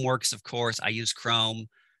 Chrome works, of course. I use Chrome.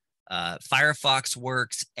 Firefox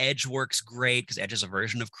works. Edge works great because Edge is a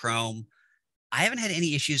version of Chrome. I haven't had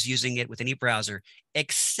any issues using it with any browser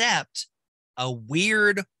except a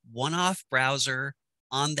weird one-off browser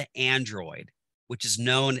on the Android, which is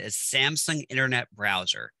known as Samsung Internet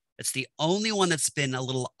Browser. It's the only one that's been a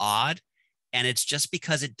little odd, and it's just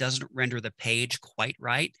because it doesn't render the page quite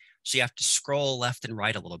right. So you have to scroll left and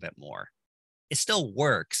right a little bit more. It still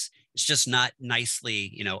works. It's just not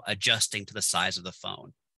nicely, adjusting to the size of the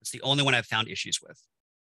phone. It's the only one I've found issues with.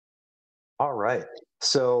 All right.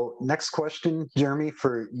 So next question, Jeremy,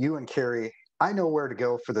 for you and Carrie. I know where to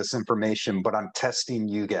go for this information, but I'm testing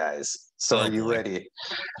you guys. So are you ready?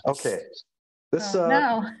 Okay. This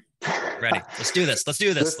no. Ready. Let's do this. Let's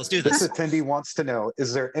do this. Let's do this. This attendee wants to know,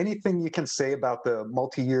 is there anything you can say about the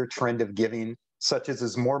multi-year trend of giving, such as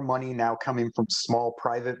is more money now coming from small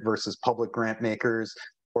private versus public grant makers,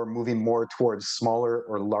 or moving more towards smaller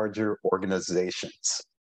or larger organizations?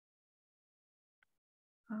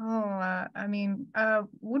 Oh,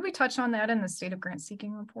 would we touch on that in the state of grant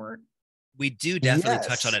seeking report? We do definitely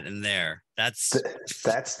touch on it in there. That's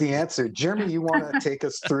the answer. Jeremy, you want to take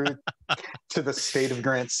us through to the state of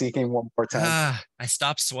grant seeking one more time? I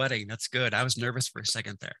stopped sweating. That's good. I was nervous for a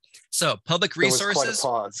second there. So public resources. There was quite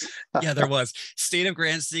a pause. Yeah, there was. State of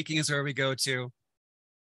grant seeking is where we go to. And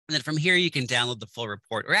then from here, you can download the full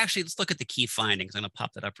report. Or actually, let's look at the key findings. I'm going to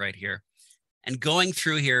pop that up right here. And going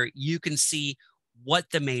through here, you can see what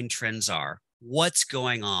the main trends are, what's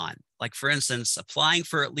going on. Like for instance, applying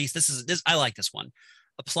for at least, I like this one.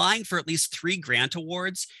 Applying for at least 3 grant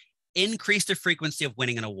awards increased the frequency of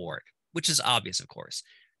winning an award, which is obvious, of course.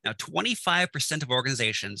 Now, 25% of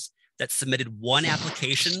organizations that submitted one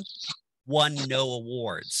application won no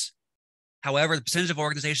awards. However, the percentage of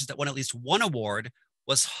organizations that won at least one award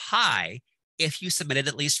was high if you submitted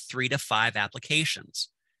at least 3 to 5 applications.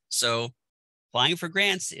 So applying for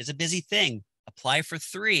grants is a busy thing. Apply for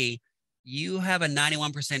 3, you have a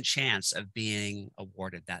 91% chance of being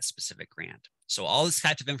awarded that specific grant. So all this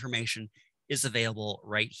type of information is available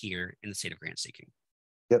right here in the state of grant seeking.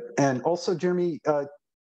 Yep. And also, Jeremy,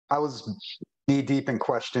 I was knee deep in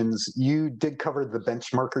questions. You did cover the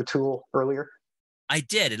benchmarker tool earlier. I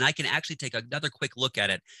did, and I can actually take another quick look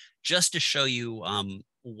at it just to show you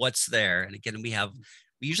what's there. And again, we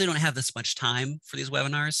usually don't have this much time for these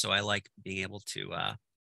webinars, so I like being able to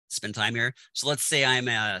spend time here. So let's say I'm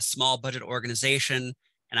a small budget organization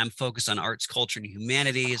and I'm focused on arts, culture, and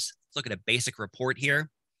humanities. Let's look at a basic report here.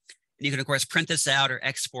 And you can, of course, print this out or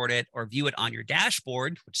export it or view it on your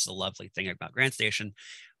dashboard, which is a lovely thing about GrantStation.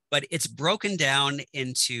 But it's broken down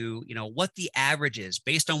into, what the average is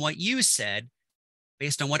based on what you said,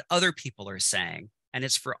 based on what other people are saying. And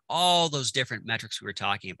it's for all those different metrics we were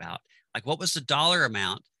talking about. Like what was the dollar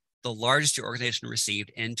amount the largest your organization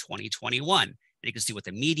received in 2021? And you can see what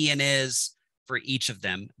the median is for each of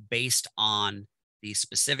them based on the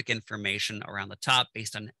specific information around the top,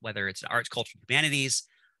 based on whether it's arts, culture, and humanities,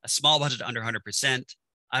 a small budget under 100%,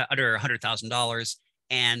 under $100,000,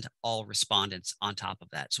 and all respondents on top of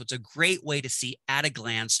that. So it's a great way to see at a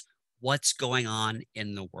glance what's going on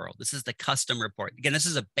in the world. This is the custom report. Again, this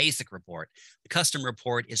is a basic report. The custom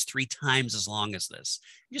report is 3 times as long as this.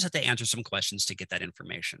 You just have to answer some questions to get that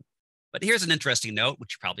information. But here's an interesting note,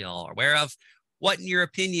 which you probably all are aware of. What, in your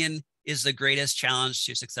opinion, is the greatest challenge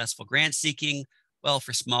to successful grant seeking? Well,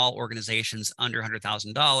 for small organizations under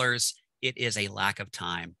 $100,000, it is a lack of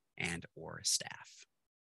time and or staff.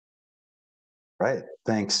 Right.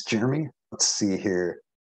 Thanks, Jeremy. Let's see here.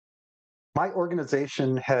 My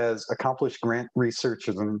organization has accomplished grant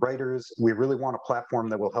researchers and writers. We really want a platform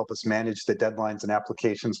that will help us manage the deadlines and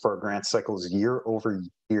applications for our grant cycles year over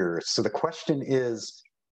year. So the question is,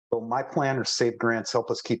 will my plan or Save Grants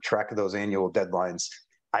help us keep track of those annual deadlines?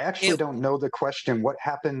 I actually don't know the question. What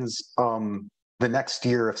happens the next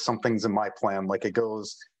year if something's in my plan, like it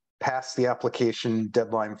goes past the application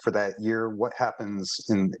deadline for that year? What happens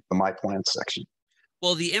in the My Plan section?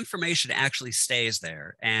 Well, the information actually stays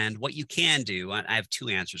there. And what you can do, I have 2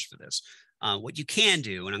 answers for this. What you can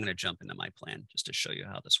do, and I'm going to jump into My Plan just to show you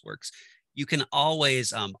how this works. You can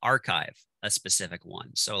always archive a specific one.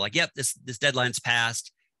 So like, yep, this deadline's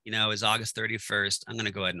passed, is August 31st. I'm going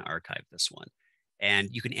to go ahead and archive this one. And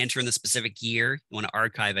you can enter in the specific year you want to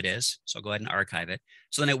archive it is. So go ahead and archive it.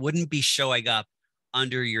 So then it wouldn't be showing up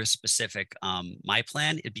under your specific My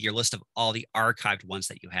Plan. It'd be your list of all the archived ones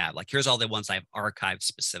that you have. Like, here's all the ones I've archived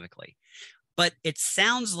specifically. But it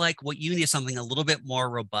sounds like what you need is something a little bit more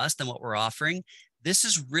robust than what we're offering. This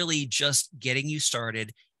is really just getting you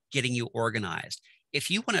started, getting you organized. If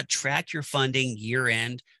you want to track your funding year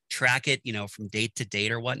end, track it, from date to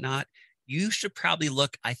date or whatnot, you should probably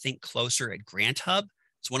look, I think, closer at GrantHub.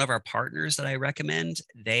 It's one of our partners that I recommend.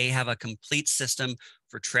 They have a complete system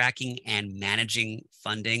for tracking and managing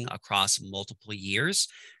funding across multiple years.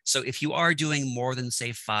 So if you are doing more than,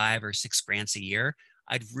 say, 5 or 6 grants a year,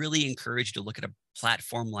 I'd really encourage you to look at a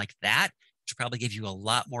platform like that, which will probably give you a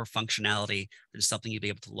lot more functionality than something you'll be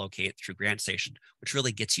able to locate through GrantStation, which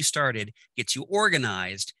really gets you started, gets you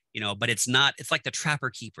organized, but it's like the trapper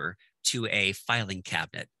keeper to a filing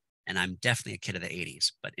cabinet. And I'm definitely a kid of the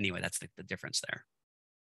 80s. But anyway, that's the difference there.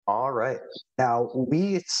 All right. Now,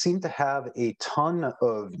 we seem to have a ton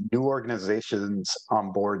of new organizations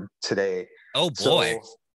on board today. Oh, boy. So,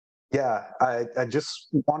 yeah, I just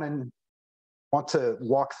want to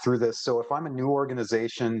walk through this. So if I'm a new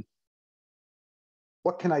organization,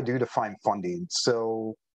 what can I do to find funding?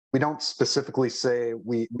 So we don't specifically say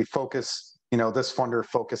we focus, this funder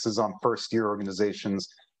focuses on first-year organizations.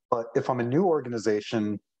 But if I'm a new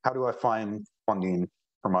organization, how do I find funding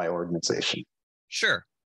for my organization? Sure.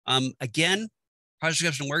 Again, project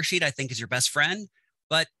description worksheet, I think, is your best friend.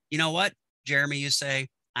 But you know what, Jeremy, you say,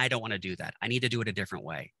 I don't want to do that. I need to do it a different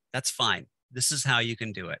way. That's fine. This is how you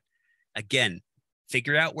can do it. Again,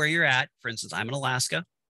 figure out where you're at. For instance, I'm in Alaska.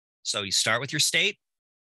 So you start with your state,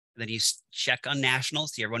 then you check on national,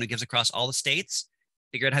 see everyone who gives across all the states,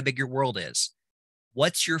 figure out how big your world is.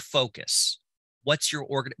 What's your focus? What's your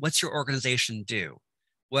organization do?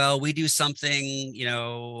 Well, we do something,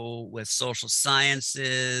 with social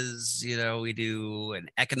sciences, we do an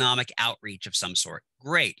economic outreach of some sort.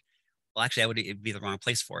 Great. Well, actually, it'd be the wrong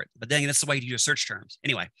place for it. But then that's the way you do your search terms.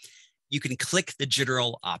 Anyway, you can click the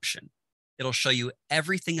general option. It'll show you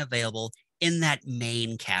everything available in that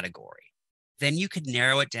main category. Then you could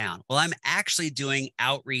narrow it down. Well, I'm actually doing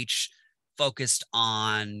outreach focused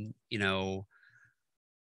on,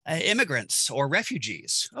 immigrants or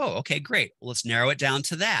refugees. Oh, okay, great. Well, let's narrow it down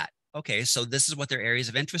to that. Okay, so this is what their areas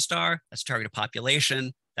of interest are. That's targeted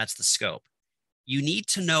population. That's the scope. You need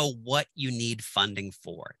to know what you need funding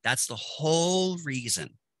for. That's the whole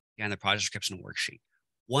reason behind the project description worksheet.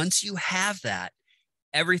 Once you have that,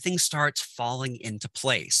 everything starts falling into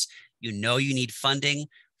place. You need funding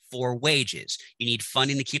for wages. You need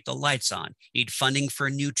funding to keep the lights on. You need funding for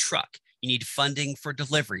a new truck. You need funding for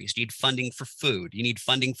deliveries. You need funding for food. You need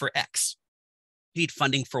funding for X. You need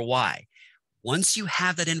funding for Y. Once you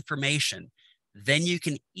have that information, then you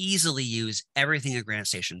can easily use everything in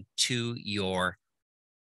GrantStation to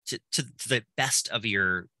the best of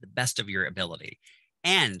your ability.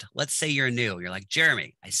 And let's say you're new. You're like,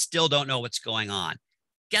 Jeremy, I still don't know what's going on.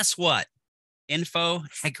 Guess what?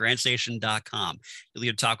 info@grantstation.com. You'll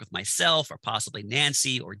either talk with myself or possibly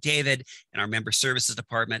Nancy or David in our member services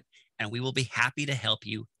department, and we will be happy to help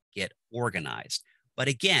you get organized. But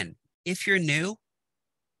again, if you're new,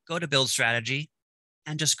 go to Build Strategy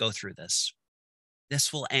and just go through this.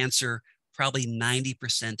 This will answer probably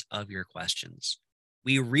 90% of your questions.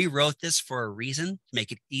 We rewrote this for a reason, to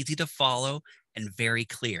make it easy to follow and very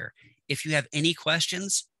clear. If you have any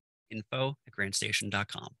questions,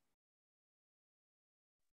 info@grantstation.com.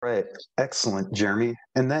 Right. Excellent, Jeremy.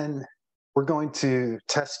 And then we're going to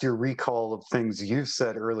test your recall of things you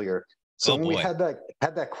said earlier. So when we had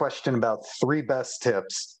that question about 3 best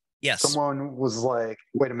tips, yes, someone was like,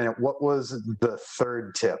 wait a minute, what was the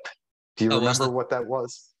 3rd tip? Do you remember what that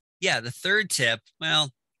was? Yeah, the 3rd tip, well,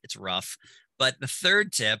 it's rough, but the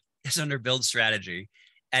 3rd tip is under Build Strategy,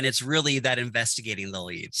 and it's really that investigating the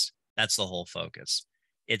leads. That's the whole focus.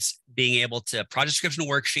 It's being able to project description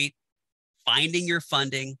worksheet, finding your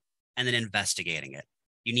funding, and then investigating it.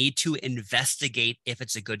 You need to investigate if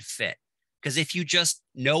it's a good fit. Because if you just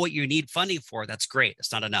know what you need funding for, that's great.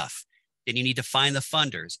 It's not enough. Then you need to find the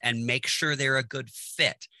funders and make sure they're a good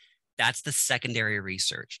fit. That's the secondary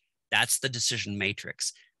research. That's the decision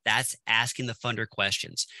matrix. That's asking the funder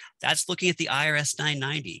questions. That's looking at the IRS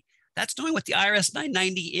 990. That's knowing what the IRS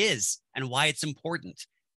 990 is and why it's important.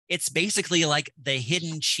 It's basically like the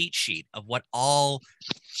hidden cheat sheet of what all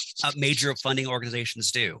major funding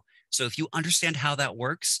organizations do. So if you understand how that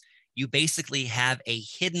works, you basically have a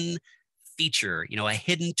hidden feature, a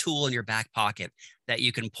hidden tool in your back pocket that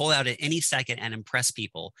you can pull out at any second and impress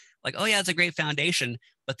people. Like, oh yeah, it's a great foundation,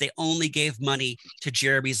 but they only gave money to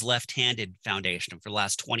Jeremy's left-handed foundation for the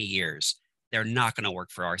last 20 years. They're not going to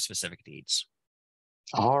work for our specific needs.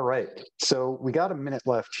 All right. So we got a minute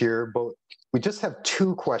left here, but we just have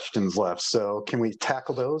 2 questions left. So can we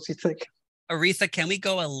tackle those, you think? Aretha, can we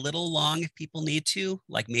go a little long if people need to?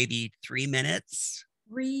 Like maybe 3 minutes?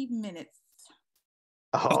 3 minutes.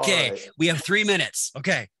 Okay, right. We have 3 minutes.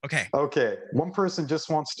 Okay. Okay. One person just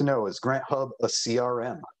wants to know, is GrantHub a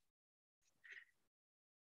CRM?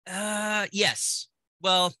 Yes.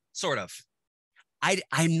 Well, sort of.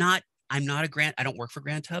 I'm not a grant. I don't work for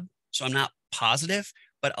GrantHub, so I'm not positive.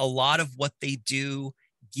 But a lot of what they do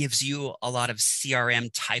gives you a lot of CRM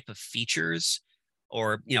type of features,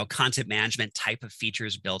 or content management type of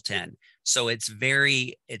features built in. So it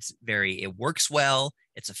works well.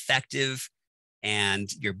 It's effective.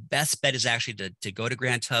 And your best bet is actually to go to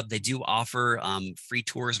GrantHub. They do offer free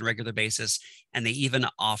tours on a regular basis, and they even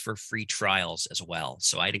offer free trials as well.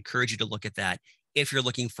 So I'd encourage you to look at that if you're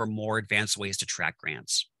looking for more advanced ways to track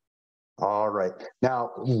grants. All right.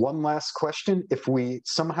 Now, one last question. If we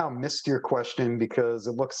somehow missed your question, because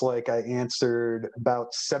it looks like I answered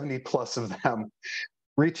about 70 plus of them,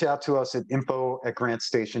 reach out to us at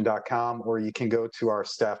info@grantstation.com, or you can go to our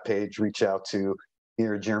staff page, reach out to me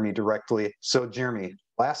or Jeremy directly. So Jeremy,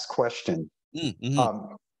 last question. Mm-hmm.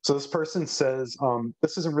 So this person says,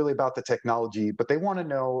 this isn't really about the technology, but they want to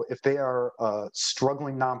know if they are a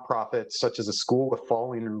struggling nonprofit, such as a school with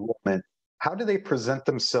falling enrollment, how do they present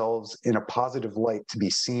themselves in a positive light to be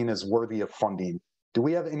seen as worthy of funding? Do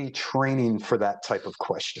we have any training for that type of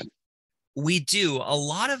question? We do. A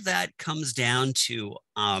lot of that comes down to,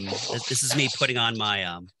 this is me putting on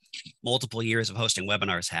my multiple years of hosting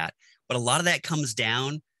webinars hat, but a lot of that comes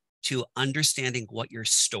down to understanding what your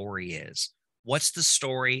story is. What's the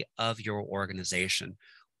story of your organization?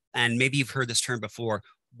 And maybe you've heard this term before.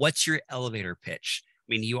 What's your elevator pitch?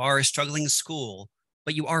 I mean, you are a struggling school,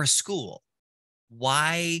 but you are a school.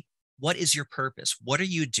 Why? What is your purpose? What are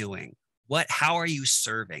you doing? How are you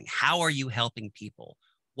serving? How are you helping people?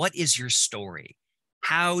 What is your story?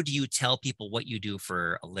 How do you tell people what you do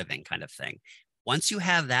for a living, kind of thing? Once you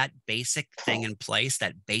have that basic thing in place,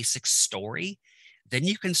 that basic story, then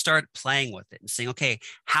you can start playing with it and saying, okay,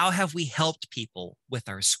 how have we helped people with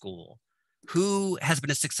our school? Who has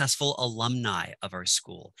been a successful alumni of our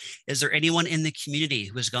school? Is there anyone in the community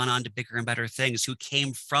who has gone on to bigger and better things, who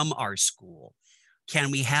came from our school?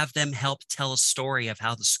 Can we have them help tell a story of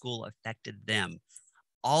how the school affected them?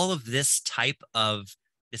 All of this type of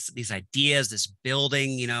these ideas, this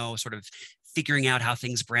building, sort of figuring out how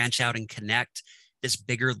things branch out and connect, this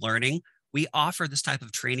bigger learning. We offer this type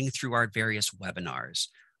of training through our various webinars.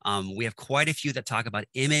 We have quite a few that talk about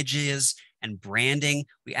images and branding.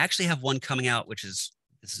 We actually have one coming out, which is,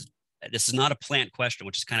 this is not a plant question,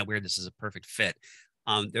 which is kind of weird. This is a perfect fit.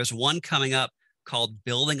 There's one coming up called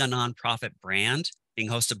Building a Nonprofit Brand, being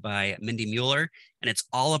hosted by Mindy Mueller. And it's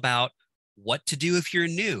all about what to do if you're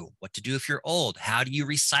new, what to do if you're old, how do you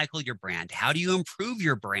recycle your brand, how do you improve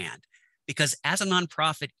your brand? Because as a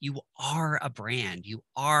nonprofit, you are a brand, you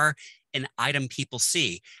are an item people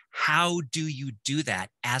see. How do you do that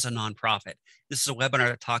as a nonprofit? This is a webinar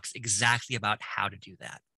that talks exactly about how to do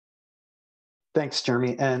that. Thanks,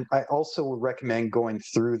 Jeremy. And I also would recommend going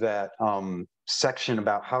through that section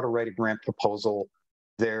about how to write a grant proposal.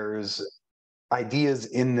 There's ideas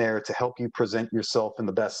in there to help you present yourself in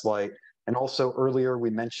the best light. And also earlier,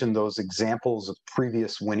 we mentioned those examples of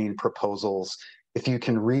previous winning proposals. If you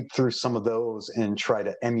can read through some of those and try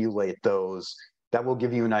to emulate those, that will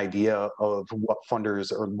give you an idea of what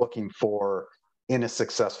funders are looking for in a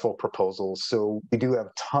successful proposal. So we do have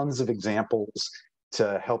tons of examples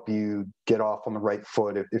to help you get off on the right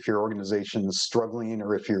foot if your organization is struggling,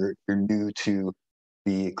 or if you're new to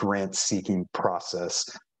the grant seeking process.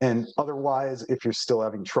 And otherwise, if you're still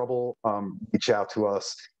having trouble, reach out to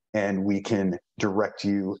us and we can direct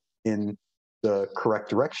you in the correct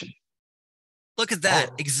direction. Look at that.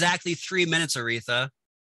 Exactly 3 minutes, Aretha.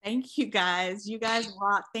 Thank you, guys. You guys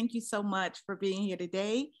rock. Thank you so much for being here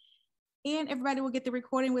today. And everybody will get the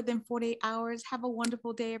recording within 48 hours. Have a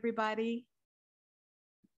wonderful day, everybody.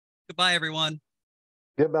 Goodbye, everyone.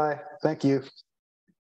 Goodbye. Thank you.